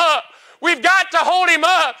lift him up. We've got to hold him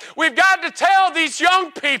up. We've got to tell these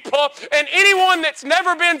young people and anyone that's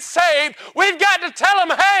never been saved, we've got to tell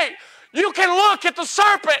them, hey, you can look at the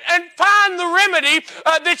serpent and find the remedy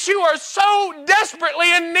that you are so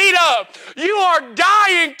desperately in need of. You are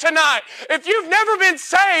dying tonight. If you've never been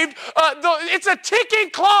saved, it's a ticking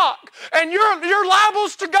clock, and you're liable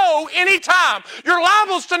to go anytime. You're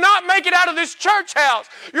liable to not make it out of this church house.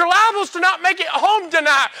 You're liable to not make it home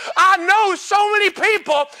tonight. I know so many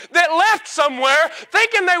people that left somewhere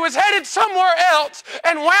thinking they was headed somewhere else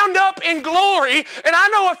and wound up in glory, and I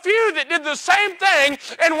know a few that did the same thing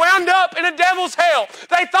and wound up in a devil's hell.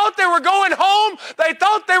 They thought they were going home. They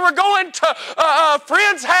thought they were going to a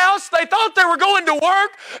friend's house. They thought they were going to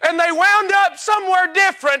work, and they wound up somewhere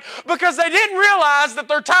different because they didn't realize that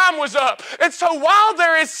their time was up. And so while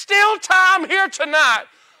there is still time here tonight,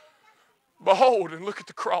 behold and look at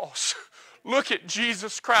the cross. Look at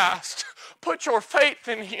Jesus Christ. Put your faith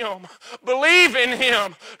in him. Believe in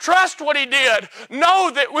him. Trust what he did. Know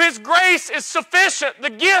that his grace is sufficient. The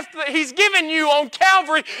gift that he's given you on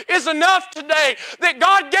Calvary is enough today. That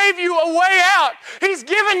God gave you a way out. He's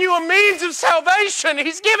given you a means of salvation.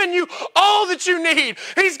 He's given you all that you need.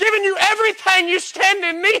 He's given you everything you stand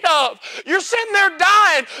in need of. You're sitting there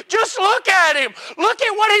dying. Just look at him. Look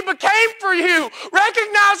at what he became for you.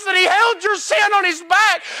 Recognize that he held your sin on his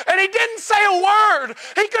back and he didn't say a word.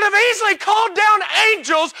 He could have easily called down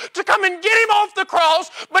angels to come and get him off the cross,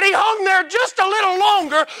 but he hung there just a little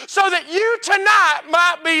longer so that you tonight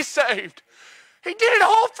might be saved. He did it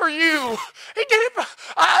all for you. He did it.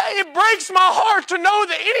 It breaks my heart to know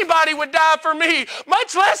that anybody would die for me,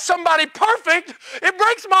 much less somebody perfect. It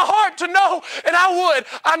breaks my heart to know, and I would.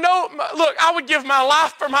 I know, look, I would give my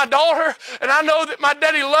life for my daughter, and I know that my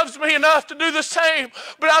daddy loves me enough to do the same.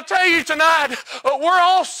 But I'll tell you tonight, we're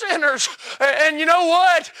all sinners. And you know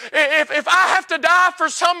what? If I have to die for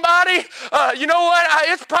somebody, you know what?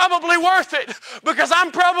 It's probably worth it because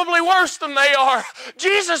I'm probably worse than they are.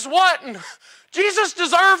 Jesus wasn't. Jesus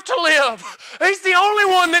deserved to live. He's the only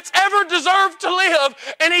one that's ever deserved to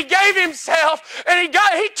live. And he gave himself, and he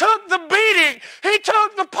took the beating. He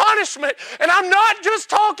took the punishment. And I'm not just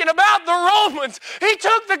talking about the Romans. He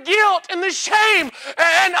took the guilt and the shame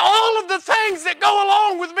and all of the things that go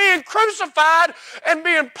along with being crucified and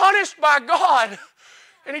being punished by God.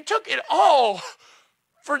 And he took it all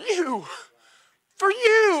for you. For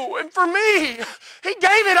you and for me. He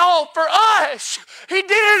gave it all for us. He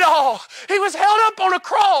did it all. He was held up on a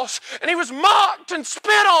cross and he was mocked and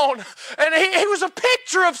spit on. And he was a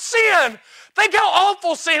picture of sin. Think how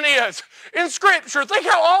awful sin is in Scripture. Think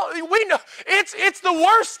how we know it's the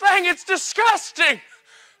worst thing. It's disgusting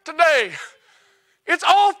today. It's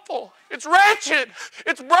awful. It's wretched.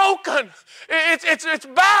 It's broken. It's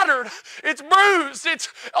battered. It's bruised. It's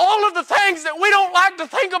all of the things that we don't like to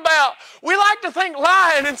think about. We like to think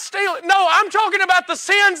lying and stealing. No, I'm talking about the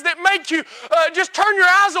sins that make you just turn your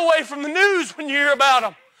eyes away from the news when you hear about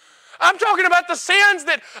them. I'm talking about the sins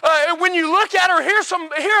that when you look at or hear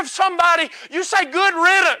of somebody, you say good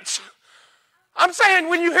riddance. I'm saying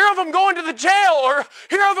when you hear of them going to the jail or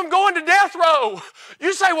hear of them going to death row,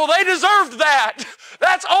 you say, well, they deserved that.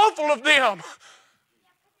 That's awful of them.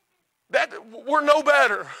 We're no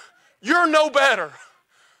better. You're no better.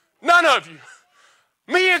 None of you.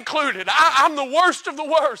 Me included. I'm the worst of the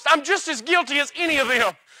worst. I'm just as guilty as any of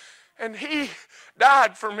them. And he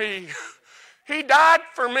died for me. He died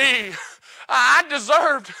for me. I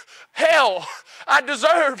deserved hell. I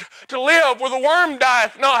deserved to live where the worm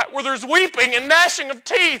dieth not, where there's weeping and gnashing of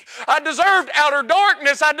teeth. I deserved outer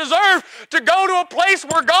darkness. I deserved to go to a place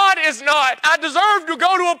where God is not. I deserved to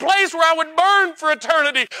go to a place where I would burn for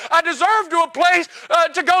eternity. I deserved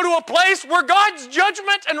to go to a place where God's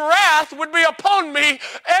judgment and wrath would be upon me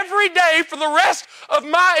every day for the rest of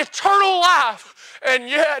my eternal life. And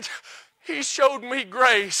yet, he showed me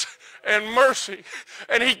grace and mercy,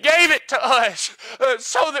 and he gave it to us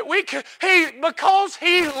so that we could, because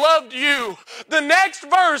he loved you. The next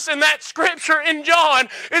verse in that scripture in John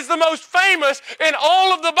is the most famous in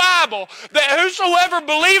all of the Bible, that whosoever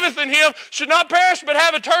believeth in him should not perish but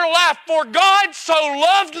have eternal life. For God so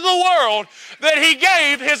loved the world that he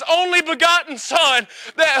gave his only begotten Son,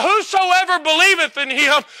 that whosoever believeth in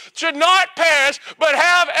him should not perish but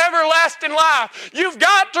have everlasting life. You've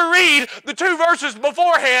got to read the two verses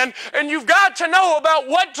beforehand, and you've got to know about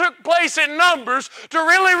what took place in Numbers to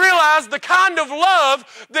really realize the kind of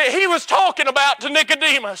love that he was talking about to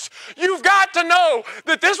Nicodemus. You've got to know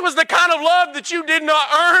that this was the kind of love that you did not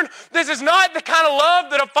earn. This is not the kind of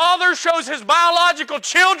love that a father shows his biological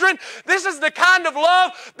children. This is the kind of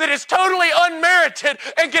love that is totally unmerited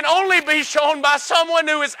and can only be shown by someone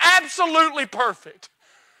who is absolutely perfect.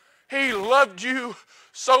 He loved you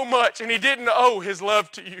so much, and he didn't owe his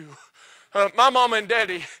love to you. My mama and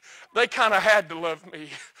daddy, they kind of had to love me.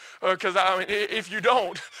 Because, if you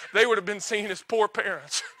don't, they would have been seen as poor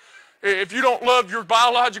parents. If you don't love your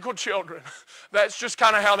biological children, that's just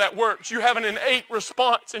kind of how that works. You have an innate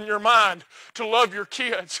response in your mind to love your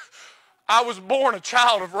kids. I was born a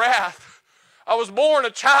child of wrath. I was born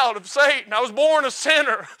a child of Satan. I was born a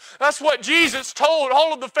sinner. That's what Jesus told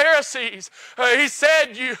all of the Pharisees. He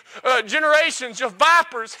said, you generations of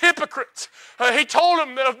vipers, hypocrites. He told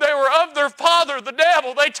them that if they were of their father, the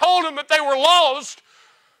devil, they told them that they were lost,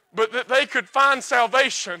 but that they could find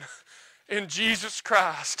salvation in Jesus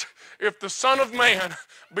Christ. If the Son of Man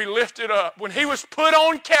be lifted up. When he was put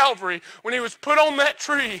on Calvary, when he was put on that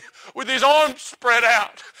tree with his arms spread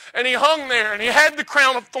out, and he hung there, and he had the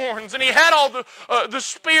crown of thorns, and he had all the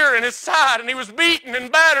spear in his side, and he was beaten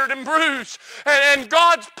and battered and bruised, and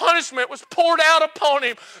God's punishment was poured out upon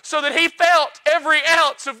him so that he felt every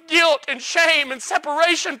ounce of guilt and shame and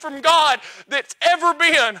separation from God that's ever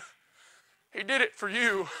been. He did it for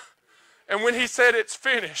you. And when he said it's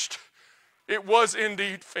finished, it was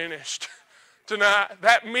indeed finished. Tonight,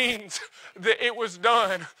 that means that it was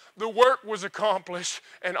done. The work was accomplished,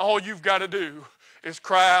 and all you've got to do is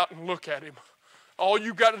cry out and look at him. All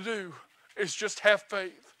you've got to do is just have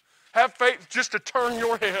faith. Have faith just to turn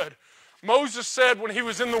your head. Moses said when he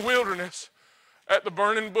was in the wilderness at the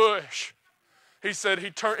burning bush, he said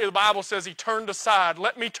the Bible says he turned aside.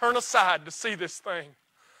 Let me turn aside to see this thing.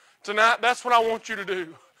 Tonight, that's what I want you to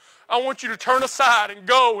do. I want you to turn aside and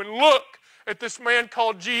go and look at this man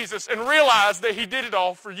called Jesus and realize that he did it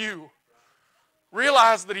all for you.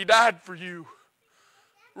 Realize that he died for you.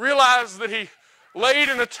 Realize that he laid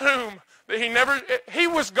in a tomb, that he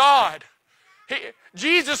was God.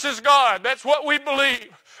 Jesus is God. That's what we believe.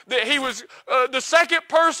 That he was the second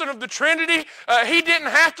person of the Trinity. He didn't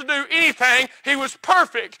have to do anything. He was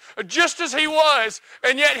perfect, just as he was.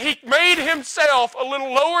 And yet he made himself a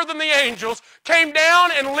little lower than the angels, came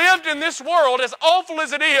down and lived in this world, as awful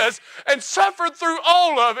as it is, and suffered through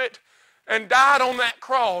all of it, and died on that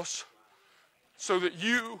cross so that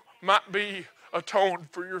you might be atoned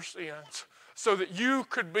for your sins, so that you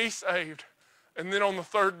could be saved. And then on the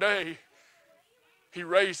third day, he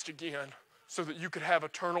raised again, so that you could have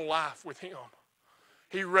eternal life with him.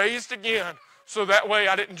 He raised again, so that way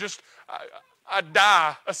I'd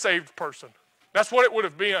die a saved person. That's what it would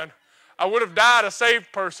have been. I would have died a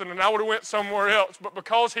saved person, and I would have went somewhere else. But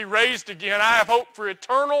because he raised again, I have hope for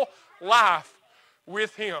eternal life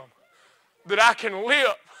with him. That I can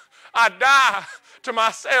live. I die to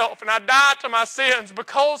myself, and I die to my sins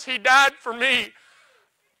because he died for me.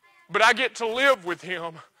 But I get to live with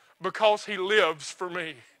him because he lives for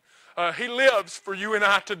me. He lives for you and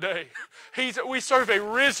I today. We serve a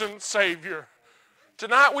risen Savior.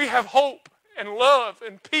 Tonight we have hope and love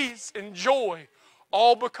and peace and joy,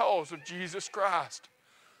 all because of Jesus Christ.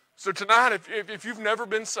 So tonight, if you've never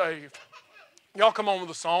been saved, y'all come on with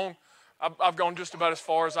a song. I've gone just about as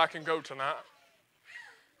far as I can go tonight.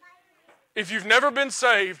 If you've never been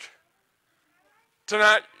saved,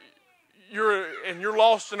 tonight you're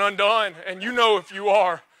lost and undone, and you know if you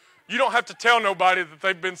are, you don't have to tell nobody that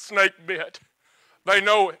they've been snake bit. They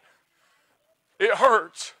know it. It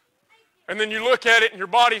hurts. And then you look at it and your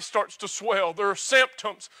body starts to swell. There are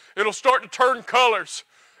symptoms. It'll start to turn colors.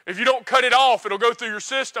 If you don't cut it off, it'll go through your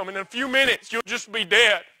system. And in a few minutes, you'll just be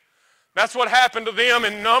dead. That's what happened to them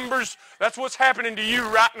in Numbers. That's what's happening to you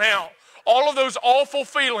right now. All of those awful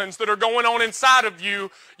feelings that are going on inside of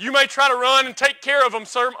you, you may try to run and take care of them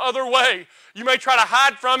some other way. You may try to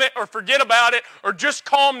hide from it or forget about it or just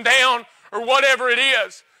calm down or whatever it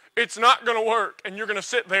is. It's not going to work, and you're going to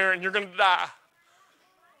sit there and you're going to die.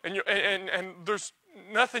 And there's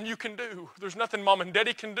nothing you can do. There's nothing Mom and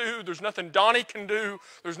Daddy can do. There's nothing Donnie can do.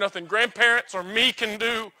 There's nothing grandparents or me can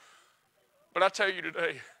do. But I tell you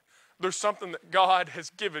today, there's something that God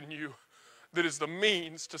has given you that is the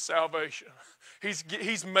means to salvation.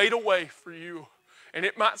 He's made a way for you. And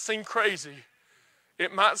it might seem crazy.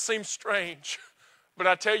 It might seem strange. But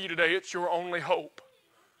I tell you today, it's your only hope.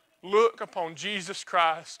 Look upon Jesus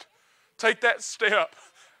Christ. Take that step.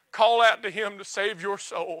 Call out to him to save your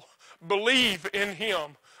soul. Believe in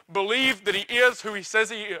him. Believe that he is who he says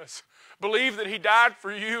he is. Believe that he died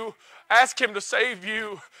for you. Ask him to save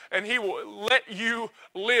you, and he will let you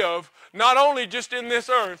live, not only just in this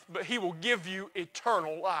earth, but he will give you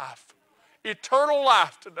eternal life. Eternal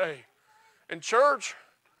life today. And church,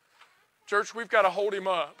 we've got to hold him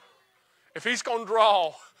up. If he's going to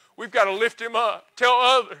draw, we've got to lift him up. Tell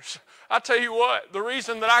others. I tell you what, the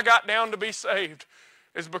reason that I got down to be saved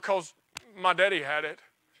is because my daddy had it.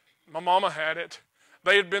 My mama had it.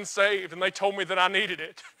 They had been saved, and they told me that I needed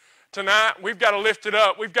it. Tonight, we've got to lift it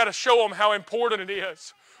up. We've got to show them how important it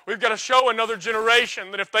is. We've got to show another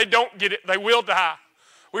generation that if they don't get it, they will die.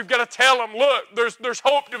 We've got to tell them, look, there's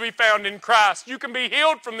hope to be found in Christ. You can be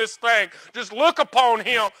healed from this thing. Just look upon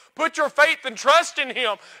Him. Put your faith and trust in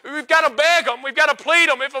Him. We've got to beg them. We've got to plead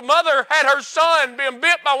them. If a mother had her son being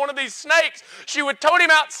bit by one of these snakes, she would tote him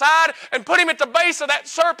outside and put him at the base of that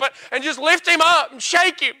serpent and just lift him up and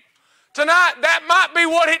shake him. Tonight, that might be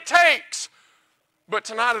what it takes. But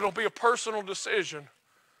tonight, it'll be a personal decision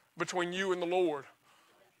between you and the Lord.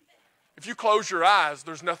 If you close your eyes,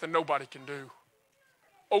 there's nothing nobody can do.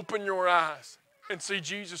 Open your eyes and see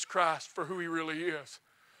Jesus Christ for who He really is.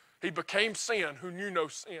 He became sin who knew no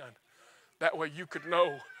sin. That way you could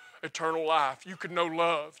know eternal life. You could know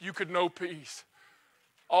love. You could know peace.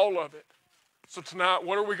 All of it. So tonight,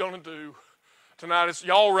 what are we going to do? Tonight, as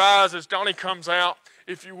y'all rise, as Donnie comes out,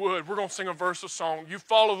 if you would, we're going to sing a verse of song. You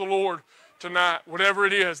follow the Lord tonight, whatever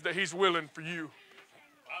it is that He's willing for you.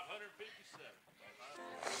 557.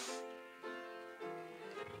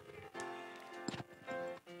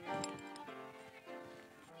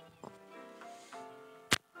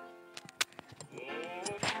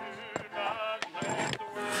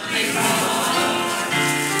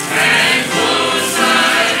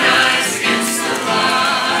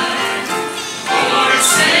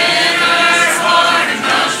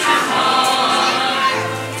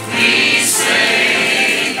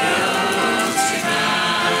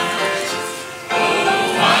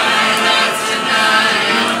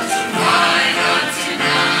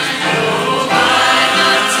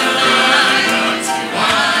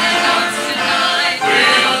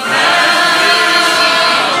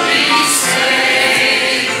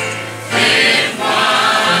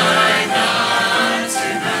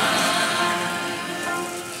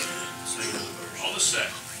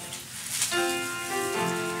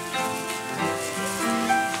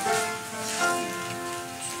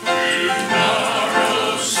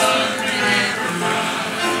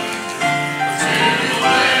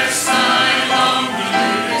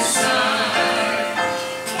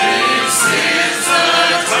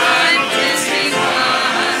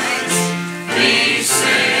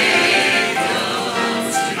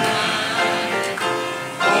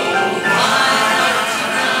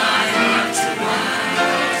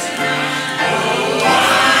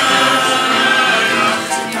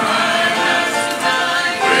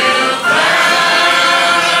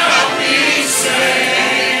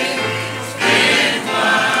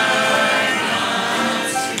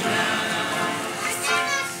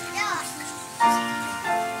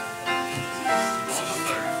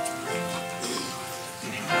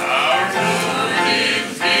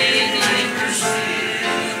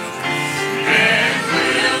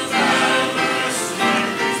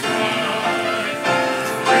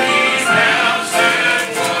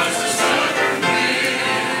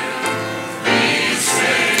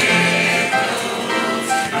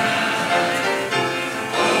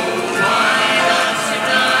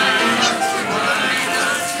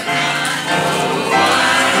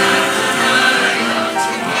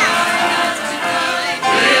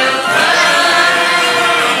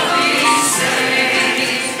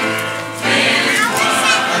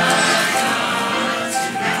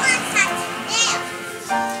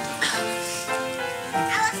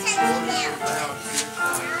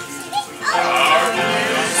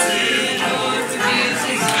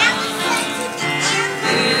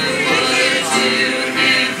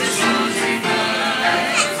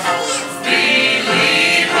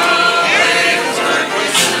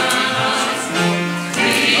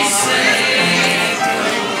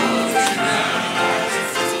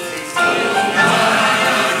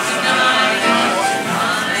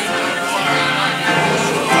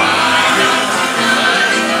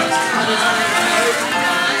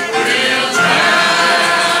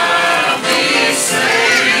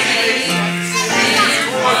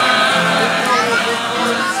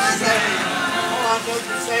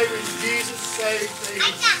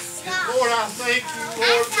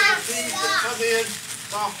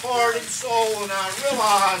 my heart and soul, and I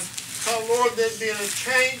realized, oh Lord, there's been a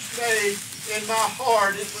change made in my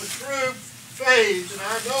heart. It was through faith, and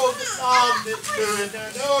I know that Mom didn't do it, and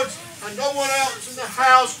I know no one else in the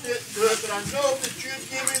house didn't do it, but I know that you'd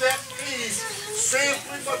give me that peace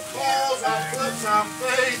simply because I put my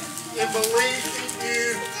faith and believed in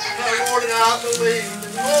you, and Lord, and I believe.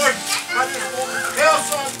 And Lord, I just want to tell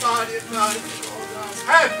somebody about it, because I'm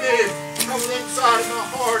happy coming inside of my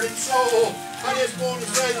heart and soul. I just want to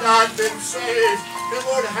say that I've been saved. And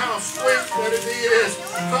Lord, how sweet that it is.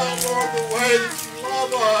 Oh Lord, the way that you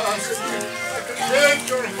love us, and you convict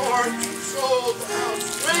your heart and soul, how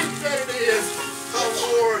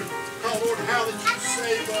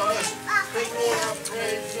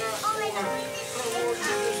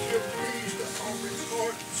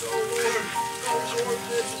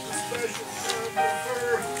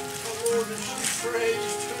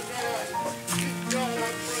praise tonight. God, I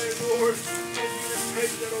pray, Lord, that you would take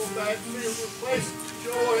that old backfield, replace it with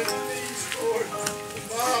joy and peace, Lord. The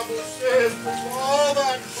Bible says, with all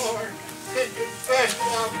thine heart, and confess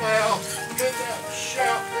thy mouth, and thou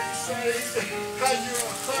shalt be saved. How you're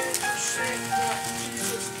 100% not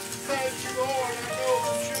Jesus. How you are, and I know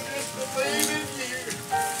that you just believe in you.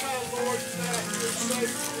 My Lord, tonight you're saved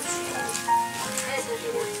from this Lord. Have the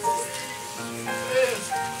Lord believe. Yes,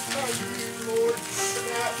 how you, Lord,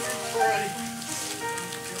 tonight we pray.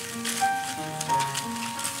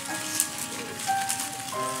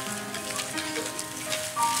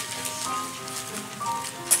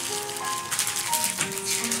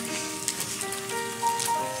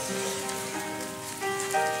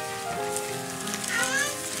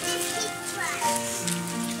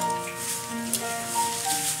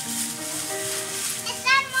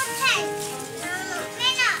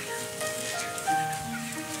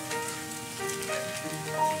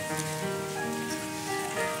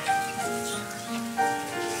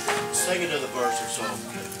 Sing another verse or song.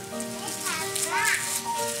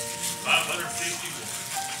 551.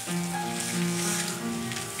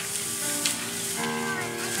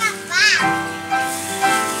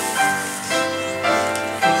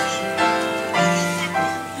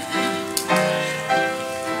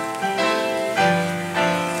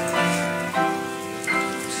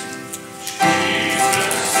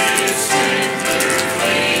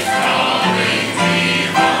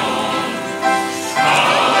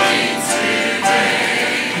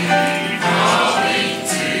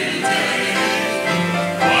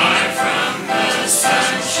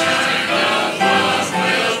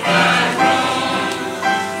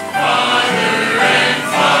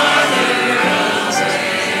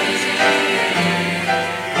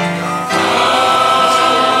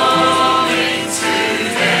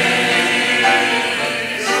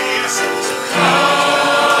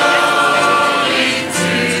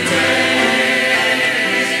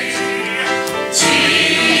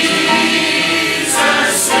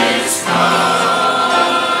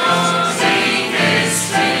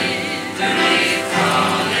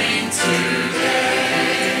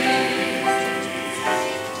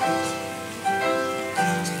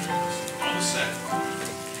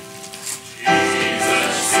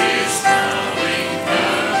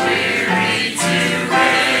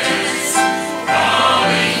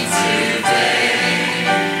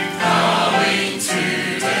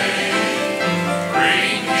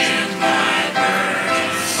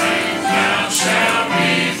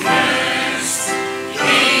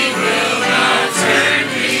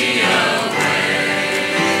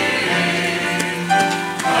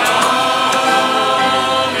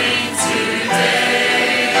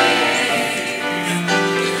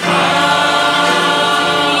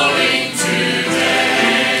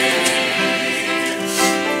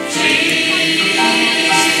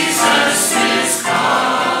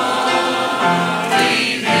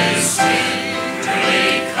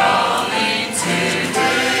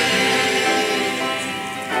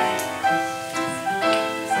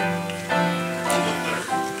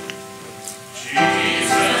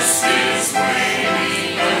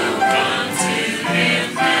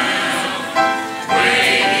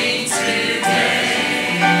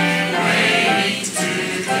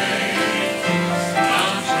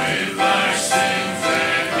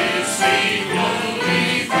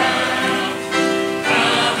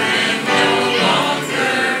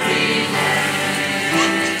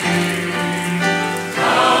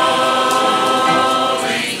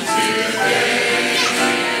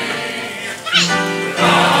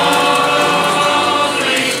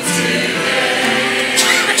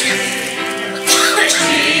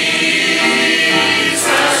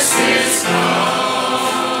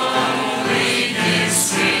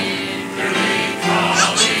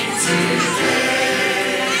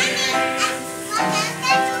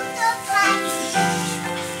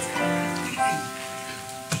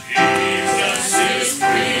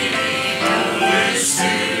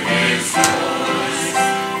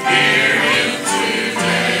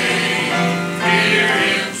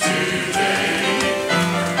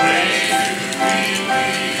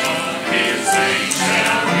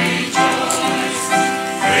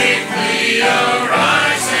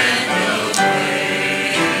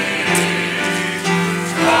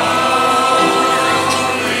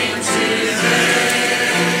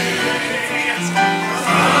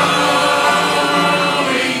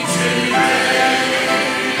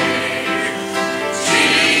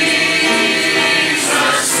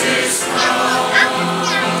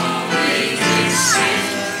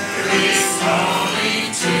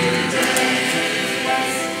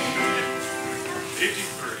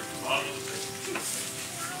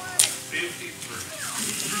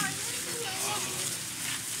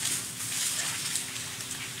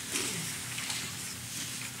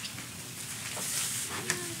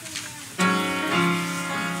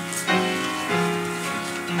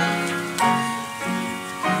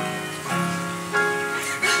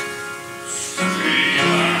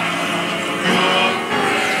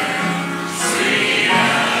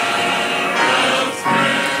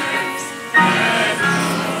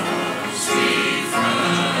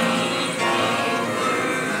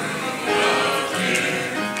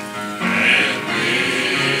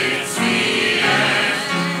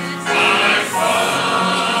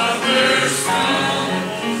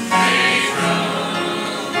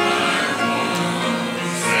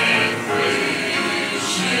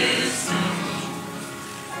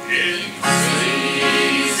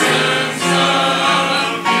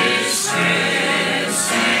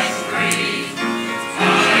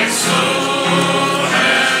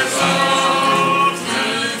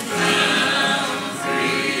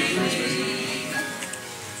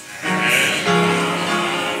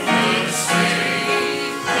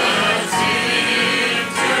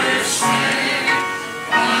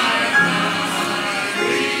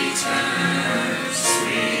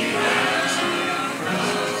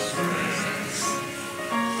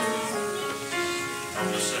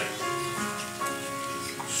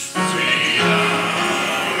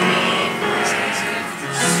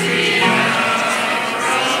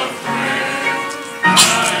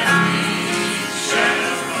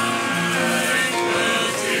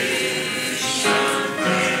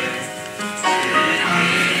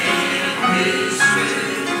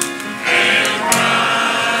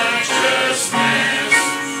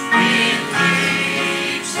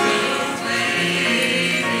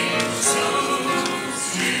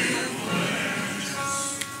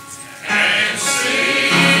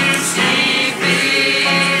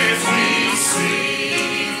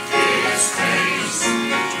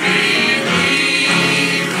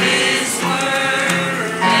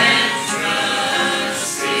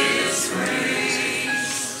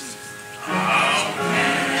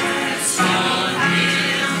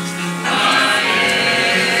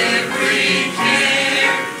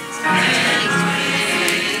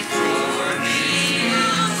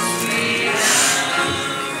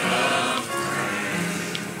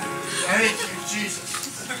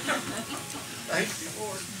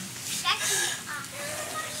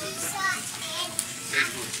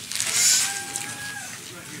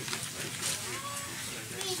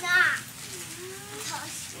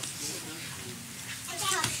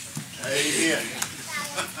 Amen.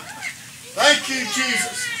 Thank you,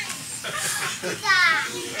 Jesus.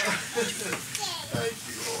 Thank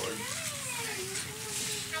you, Lord.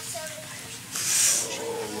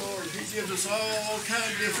 Oh, Lord, He gives us all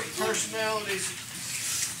kinds of different personalities.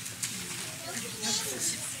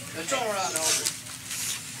 That's all right, Aubrey.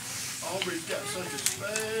 Aubrey's got such a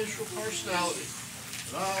special personality.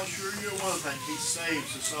 But I'll assure you one thing, He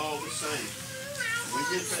saves us all the same. We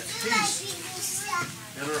get that peace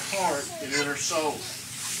in our heart and in our soul.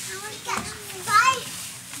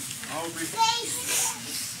 Aubrey people,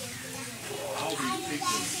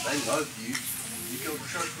 they love you. You go to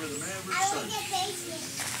church with them every Sunday.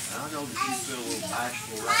 I know that you feel a little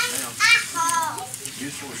bashful right now. You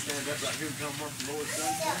just want to stand up right here and tell them what the Lord's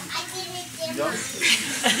done for you. You don't?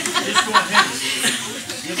 Just go ahead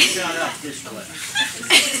and give a shout out this way.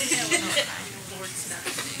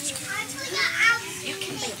 You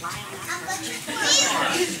can be loud.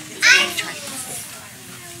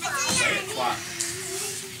 Say it quiet.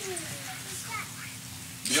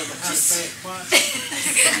 You don't know how to say it quiet?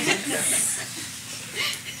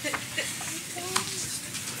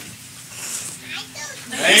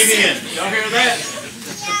 Amen. Y'all hear that?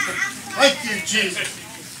 Thank you, Jesus.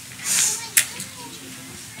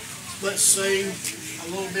 Let's sing a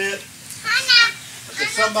little bit. If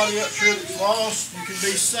there's somebody up here that's lost, you can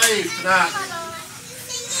be saved tonight.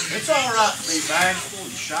 It's all right to be bashful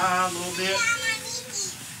and shy a little bit.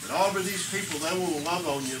 But all of these people, they will love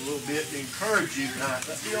on you a little bit and encourage you tonight.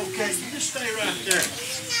 That'll be okay. You just stay right there.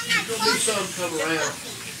 There's going to be some come around.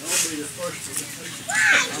 I'll be the first one.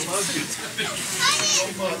 I love you so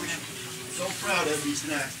much. So proud of you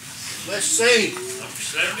tonight. Let's sing.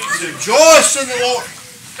 Rejoice in the Lord.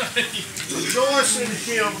 Rejoice in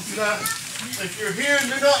Him tonight. If you're here and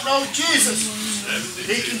do not know Jesus,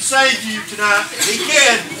 He can save you tonight. He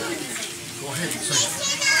can. Go ahead and sing.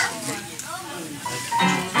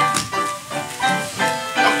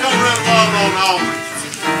 Don't come running along on Aubrey.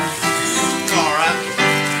 It's all right.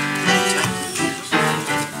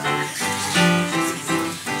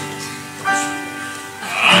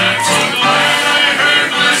 I'm so glad I heard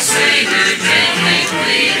my Savior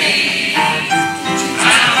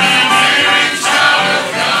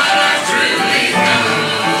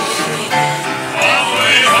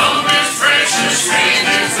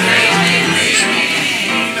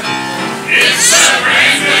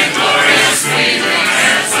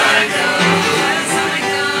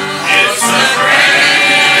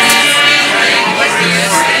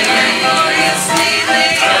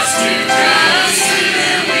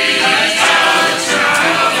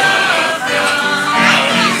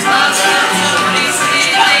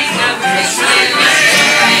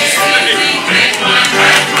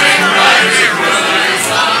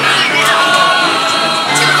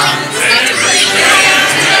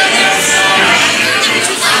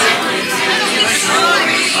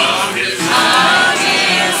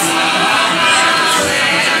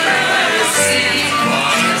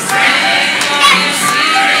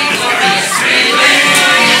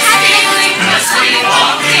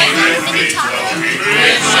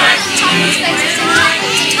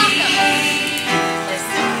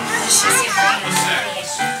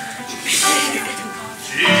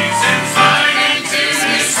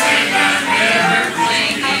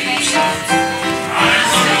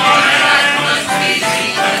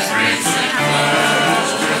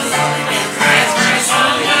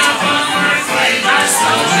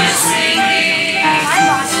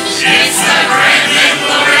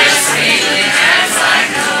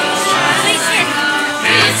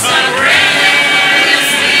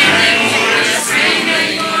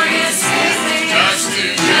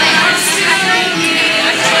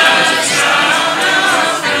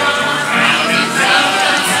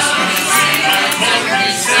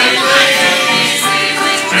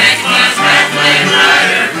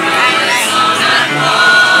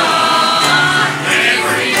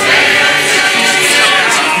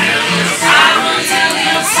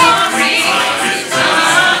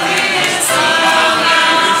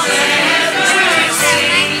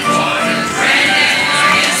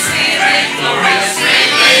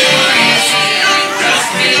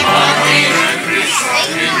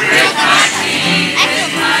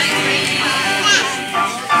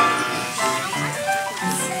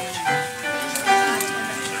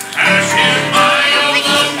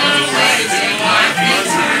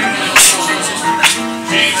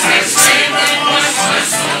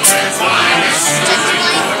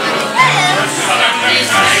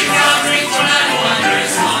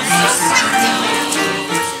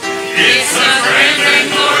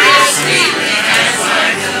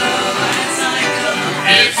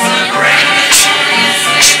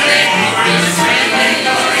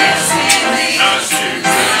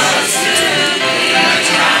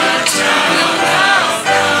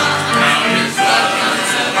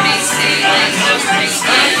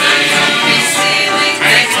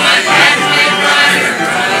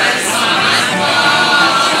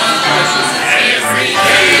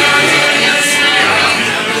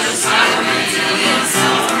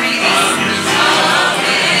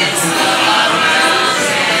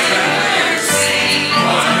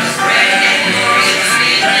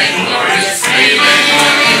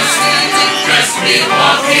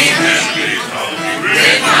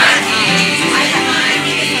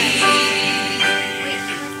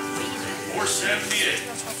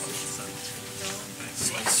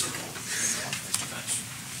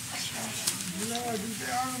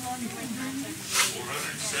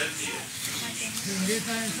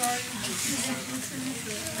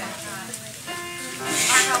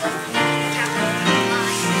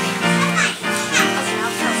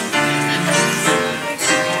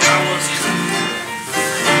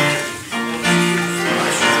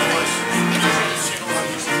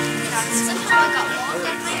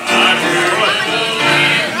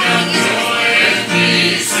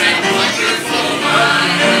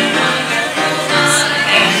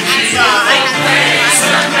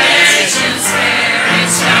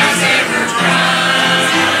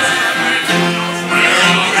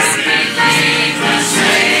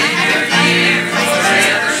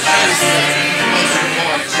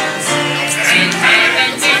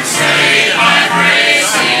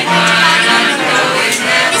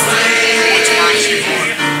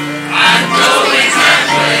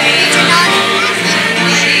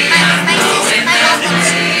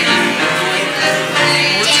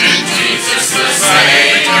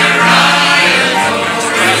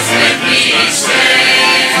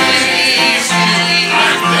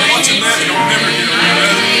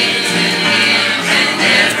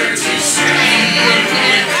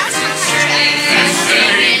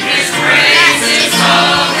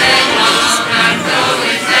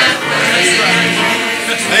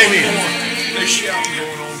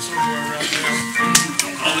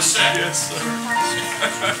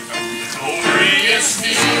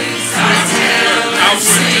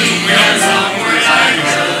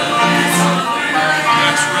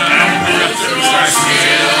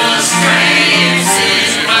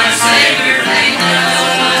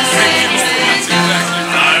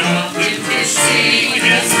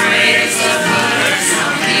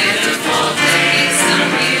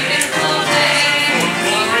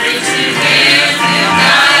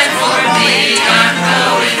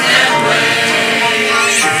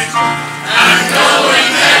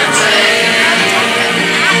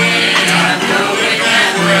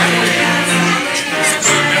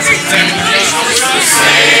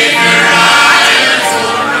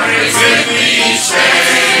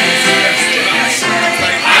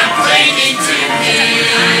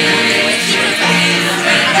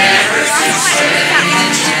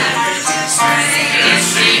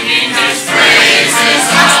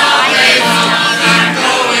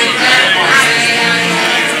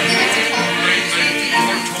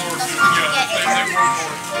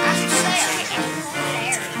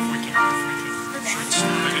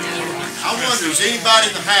Does anybody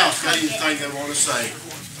in the house got anything they want to say?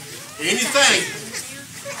 Anything?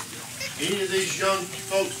 Any of these young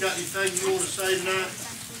folks got anything you want to say tonight?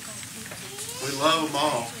 We love them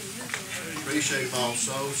all. Appreciate them all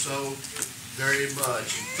so very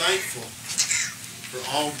much. And thankful for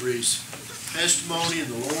Aubrey's testimony in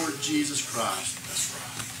the Lord Jesus Christ.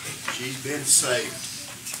 She's been saved.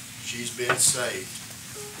 She's been saved.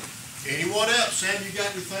 Anyone else? Sam, you got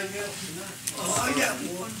anything else tonight? Oh, I got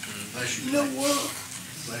one. Bless you. You know what?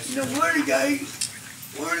 You know where the gate?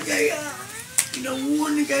 You know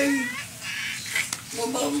one the gate. My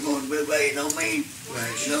mama's going to be waiting on me.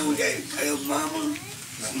 Bless You know the gate. Tell mama.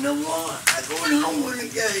 You know what? I'm going home with the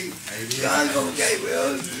gate. God's going to gate me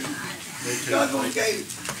up. God's going to gate.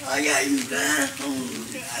 I got you down home.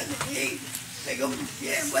 They going to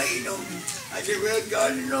waiting on me. I said, well,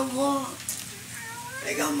 God, you know what?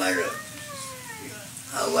 They gonna matter.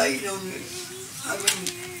 I wait on you.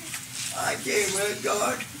 I gave her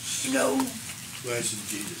God, you know. Bless you,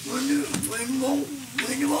 Jesus. When you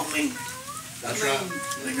want me. That's right.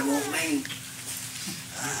 When you want me.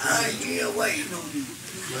 I waiting on you.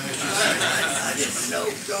 Bless you. I didn't know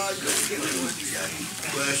God gonna give me what you got.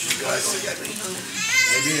 Bless you. God Bless gonna you. get me home.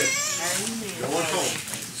 Amen. Going home.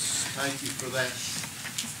 Thank you for that.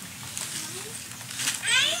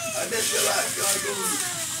 I just feel like God gonna.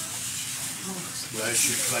 Bless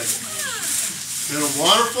you, Clayton. It's been a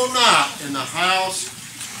wonderful night in the house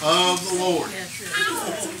of the Lord.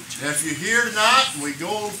 If you're here tonight and we go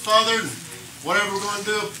on further and whatever we're going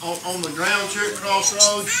to do on the grounds here at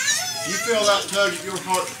Crossroads, if you feel that tug at your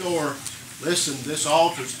heart's door, listen, this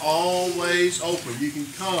altar's always open. You can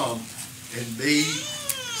come and be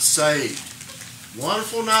saved.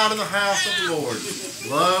 Wonderful night in the house of the Lord.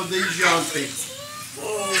 Love these young people.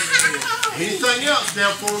 Anything else now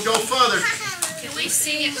before we go further? Can we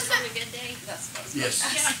sing it was on a good day? Yes.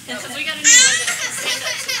 Because we got a new one that stand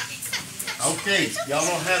up to. Okay, y'all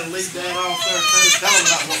know how to lead that off there, too. Tell them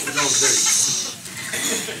about what we're going to do.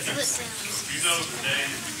 Listen. You know the day.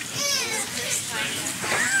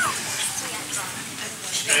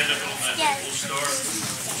 Stand up on that. We'll start with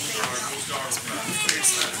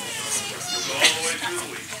that. We'll go all the way through the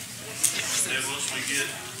week. Then once we get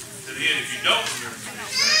To the end, if you don't remember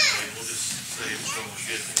today's date, we'll just say it was on the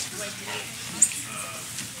schedule.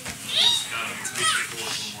 It's kind of a big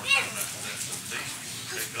course one more time after that, so things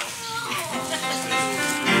take off.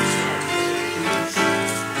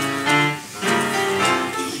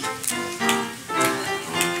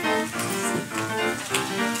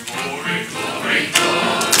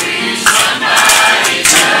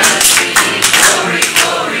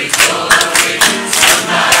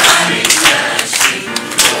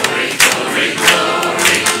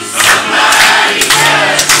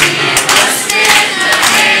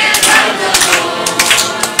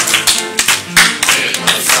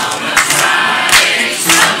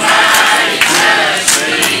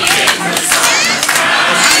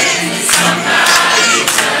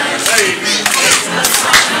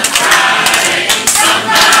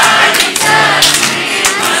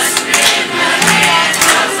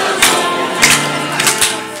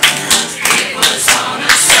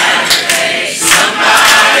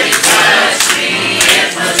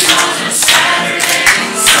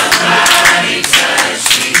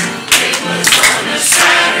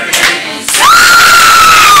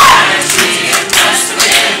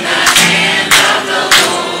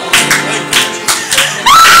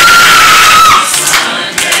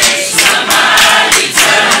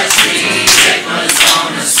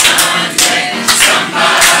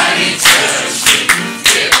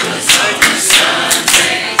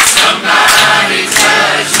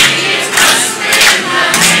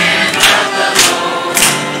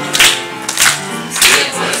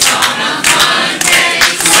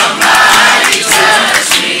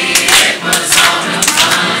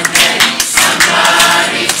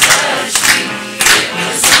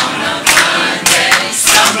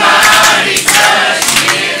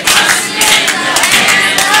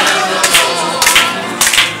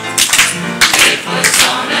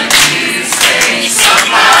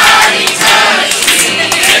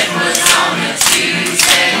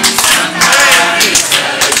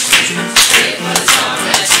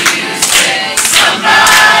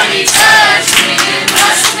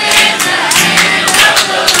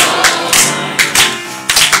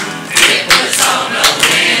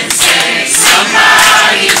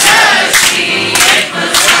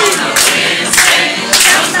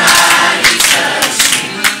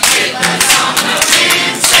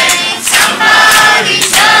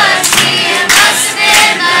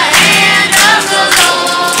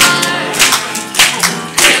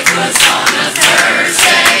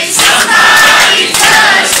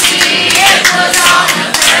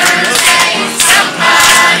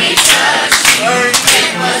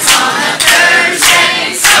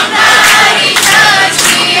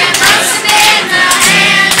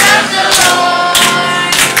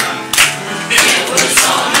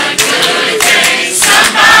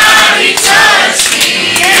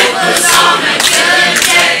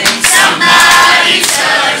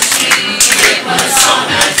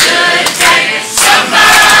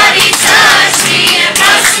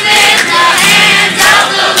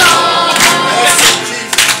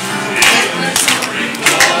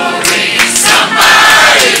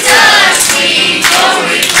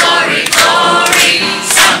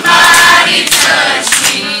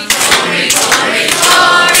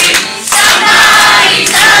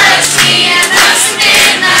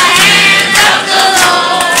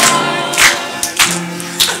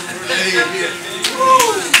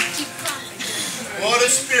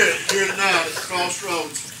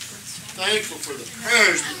 Thankful for the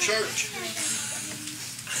prayers of the church.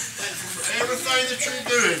 Thankful for everything that you're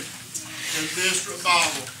doing in this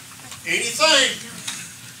revival. Anything.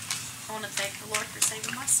 I want to thank the Lord for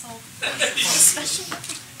saving my soul. Especially.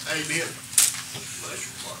 Amen. Bless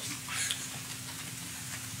your heart.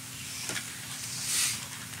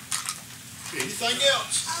 Anything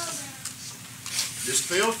else? Just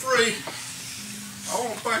feel free. I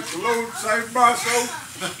want to thank the Lord for saving my soul.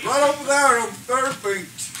 Right over there on the third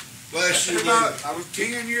bench. Bless you, I was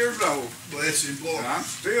 10 years old. Bless him, Lord. And I'm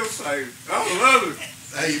still saved. I love it.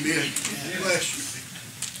 Amen. Bless you.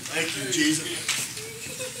 Thank you, Jesus.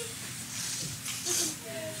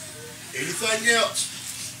 Anything else?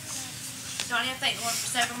 Johnny, I thank the Lord for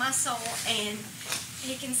saving my soul, and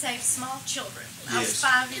He can save small children. I was Yes.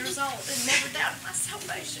 5 years old and never doubted my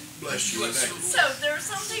salvation. Bless you, Renee. So there are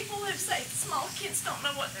some people who say small kids don't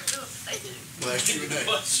know what they're doing, but they do. Bless you, Renee.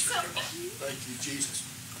 So, Thank you, Jesus.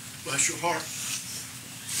 Bless your heart.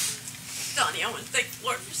 Donnie, I want to thank the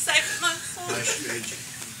Lord for saving my soul. Bless you, Angie.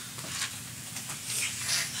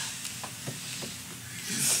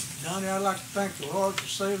 Johnny, I'd like to thank the Lord for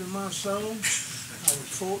saving my soul. I was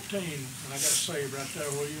 14 when I got saved right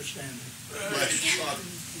there where you're standing. Bless you, Father.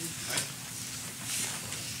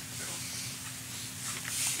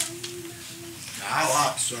 I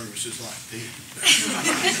like services like these.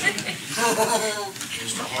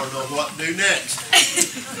 It's hard to know what to do next.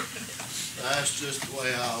 That's just the way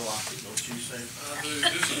I like it, don't you think? I do.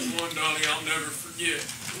 This is one, Donnie, I'll never forget.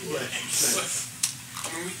 Bless you, Sam. I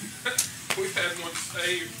mean, we've had one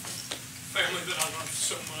saved family that I love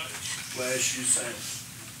so much. Bless you, Sam.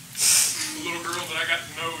 The little girl that I got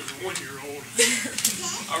to know is a 1-year-old.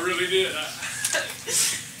 I really did.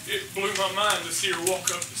 It blew my mind to see her walk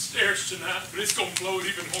up the stairs tonight, but it's going to blow it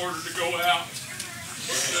even harder to go out.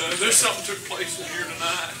 There's something took place in here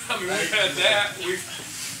tonight. I mean, we've had that.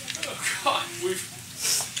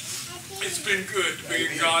 It's been good to be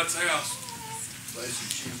in God's house.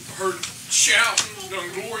 Heard shouting, done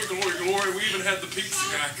glory, glory, glory. We even had the pizza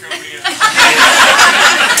guy come in.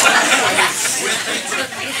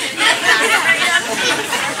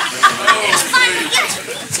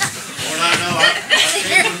 Well, I know,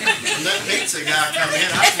 when that pizza guy come in,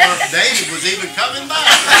 I wonder if David was even coming by.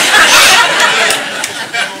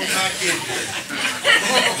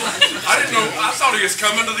 I didn't know, I thought he was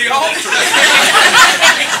coming to the altar.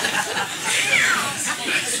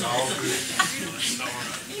 It's all good.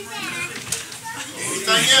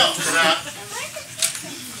 Anything else tonight?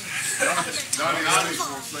 Donnie, I just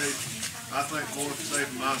want to say, I thank the Lord for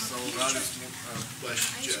saving my soul. I just want, Bless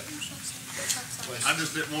you, Jeff. I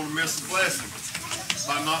just didn't want to miss the blessing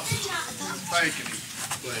by not thanking Him.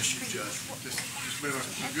 Bless you, Judge. It's been a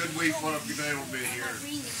good week. What have you been able to be here?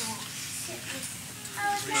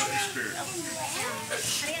 Appreciate the Spirit.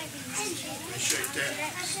 Appreciate that.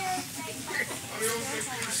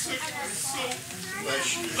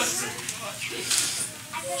 Bless you.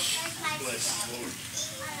 Bless you, Lord.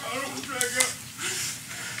 I don't drag up.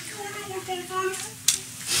 You want to know one more verse?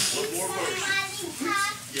 One more verse.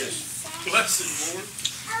 Yes. Bless him, Lord.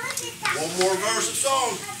 One more verse of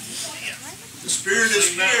song. The Spirit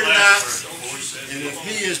is here tonight, and if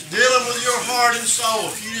He is dealing with your heart and soul,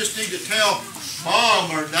 if you just need to tell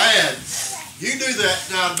Mom or Dad, you do that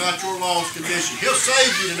tonight about your lost condition. He'll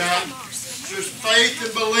save you tonight. Just faith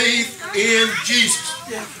and believe in Jesus.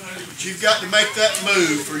 But you've got to make that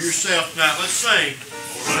move for yourself tonight. Let's sing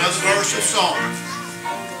another verse of song.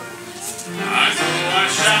 I know I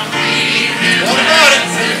shall be in What about it?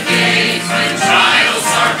 the gates when trials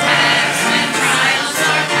are past, when trials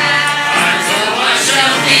are past. I know I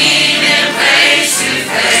shall meet Him face to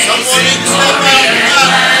face. Someone needs to step out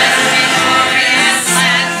tonight.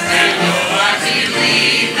 And though I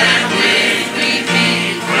believe that with me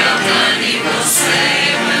be, well done He will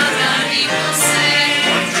say, well done He will say.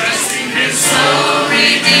 Dressed in His soul,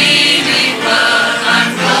 redeeming blood,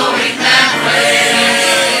 I'm going that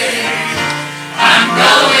way. I'm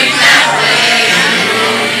going that way.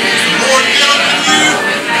 Lord, deal with you.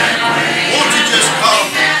 Won't you just come?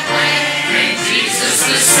 Jesus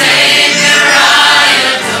the Savior I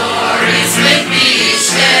adore is with me each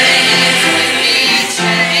day.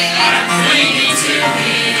 I'm clinging to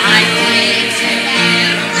Him. I cling to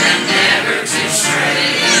Him and never to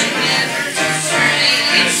stray.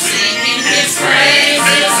 And singing His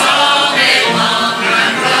praises all day long.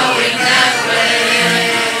 I'm going that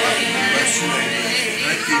way.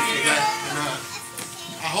 Thank you for that tonight.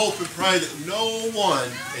 I hope and pray that no one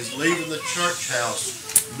is leaving the church house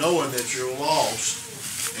knowing that you're lost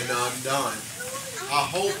and undone. I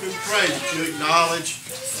hope and pray that you acknowledge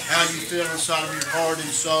how you feel inside of your heart and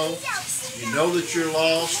soul. You know that you're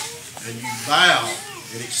lost and you bow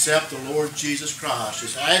and accept the Lord Jesus Christ.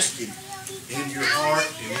 Just ask Him in your heart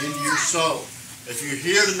and in your soul. If you're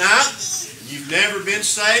here tonight and you've never been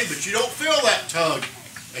saved, but you don't feel that tug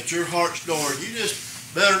at your heart's door, you just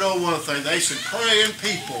better know one thing. There's some praying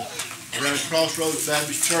people around Crossroads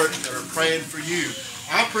Baptist Church that are praying for you.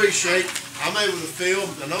 I appreciate, I'm able to feel,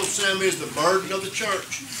 I know Sam is the burden of the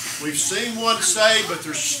church. We've seen one saved, but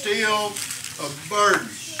there's still a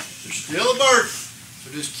burden. There's still a burden.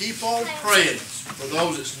 So just keep on praying for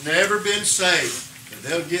those that's never been saved, that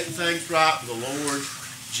they'll get things right with the Lord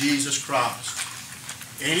Jesus Christ.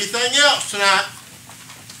 Anything else tonight?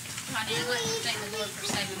 I do like to thank the Lord for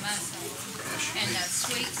saving my soul. And the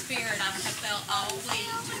sweet spirit I have felt all week.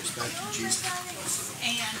 Thank you, Jesus.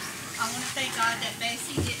 And I want to thank God that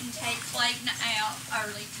Bessie didn't take Clayton out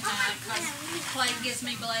early tonight, because Clay gives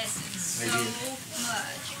me blessings so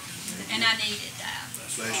much. And I needed that.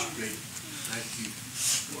 Bless you, baby. Thank you.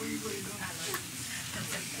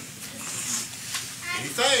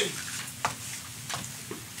 Anything?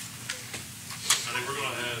 I think we're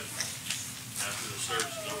gonna have, after the service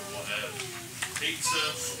is over, we'll have pizza.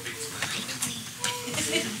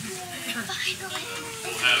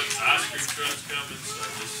 We'll have ice cream trucks coming, so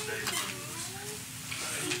just stay tuned.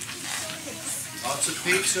 lots of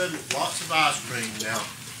pizza, and lots of ice cream. Now,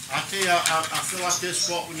 I tell you, I feel like this is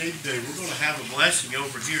what we need to do. We're going to have a blessing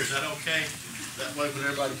over here. Is that okay? That way when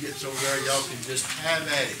everybody gets over there, y'all can just have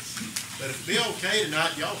at it. But if it be okay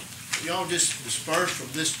tonight, y'all just disperse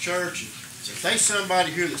from this church. If there's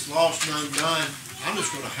somebody here that's lost and undone, I'm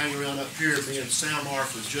just going to hang around up here being Samar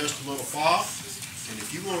for just a little while. And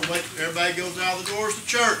if you want to wait till everybody goes out of the doors of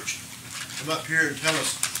the church, come up here and tell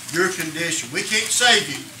us your condition. We can't save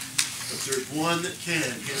you, but there's one that can.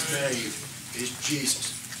 His name is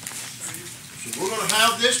Jesus. So we're going to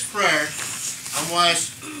have this prayer. I'm going to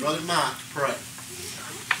ask Brother Mike to pray.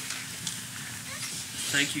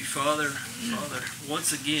 Thank you, Father,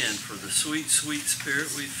 once again for the sweet, sweet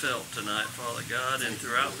spirit we felt tonight, Father God, and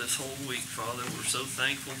throughout this whole week, Father. We're so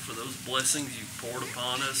thankful for those blessings you poured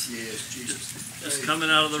upon us. Yes, Jesus. Just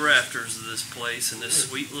coming out of the rafters of this place and this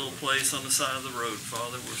sweet little place on the side of the road,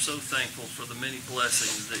 Father. We're so thankful for the many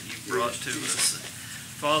blessings that you brought to us.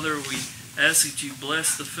 Father, we ask that you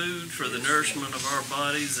bless the food for the nourishment of our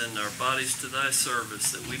bodies and our bodies to thy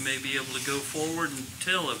service, that we may be able to go forward and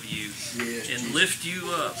tell of you and lift you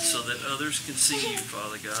up so that others can see you,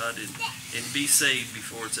 Father God, and be saved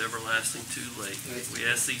before it's everlasting too late. We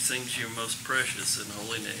ask these things in your most precious and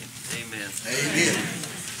holy name. Amen. Amen.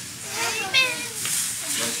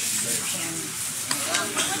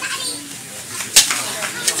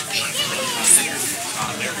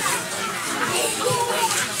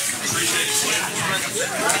 Appreciate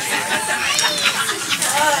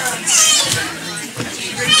it.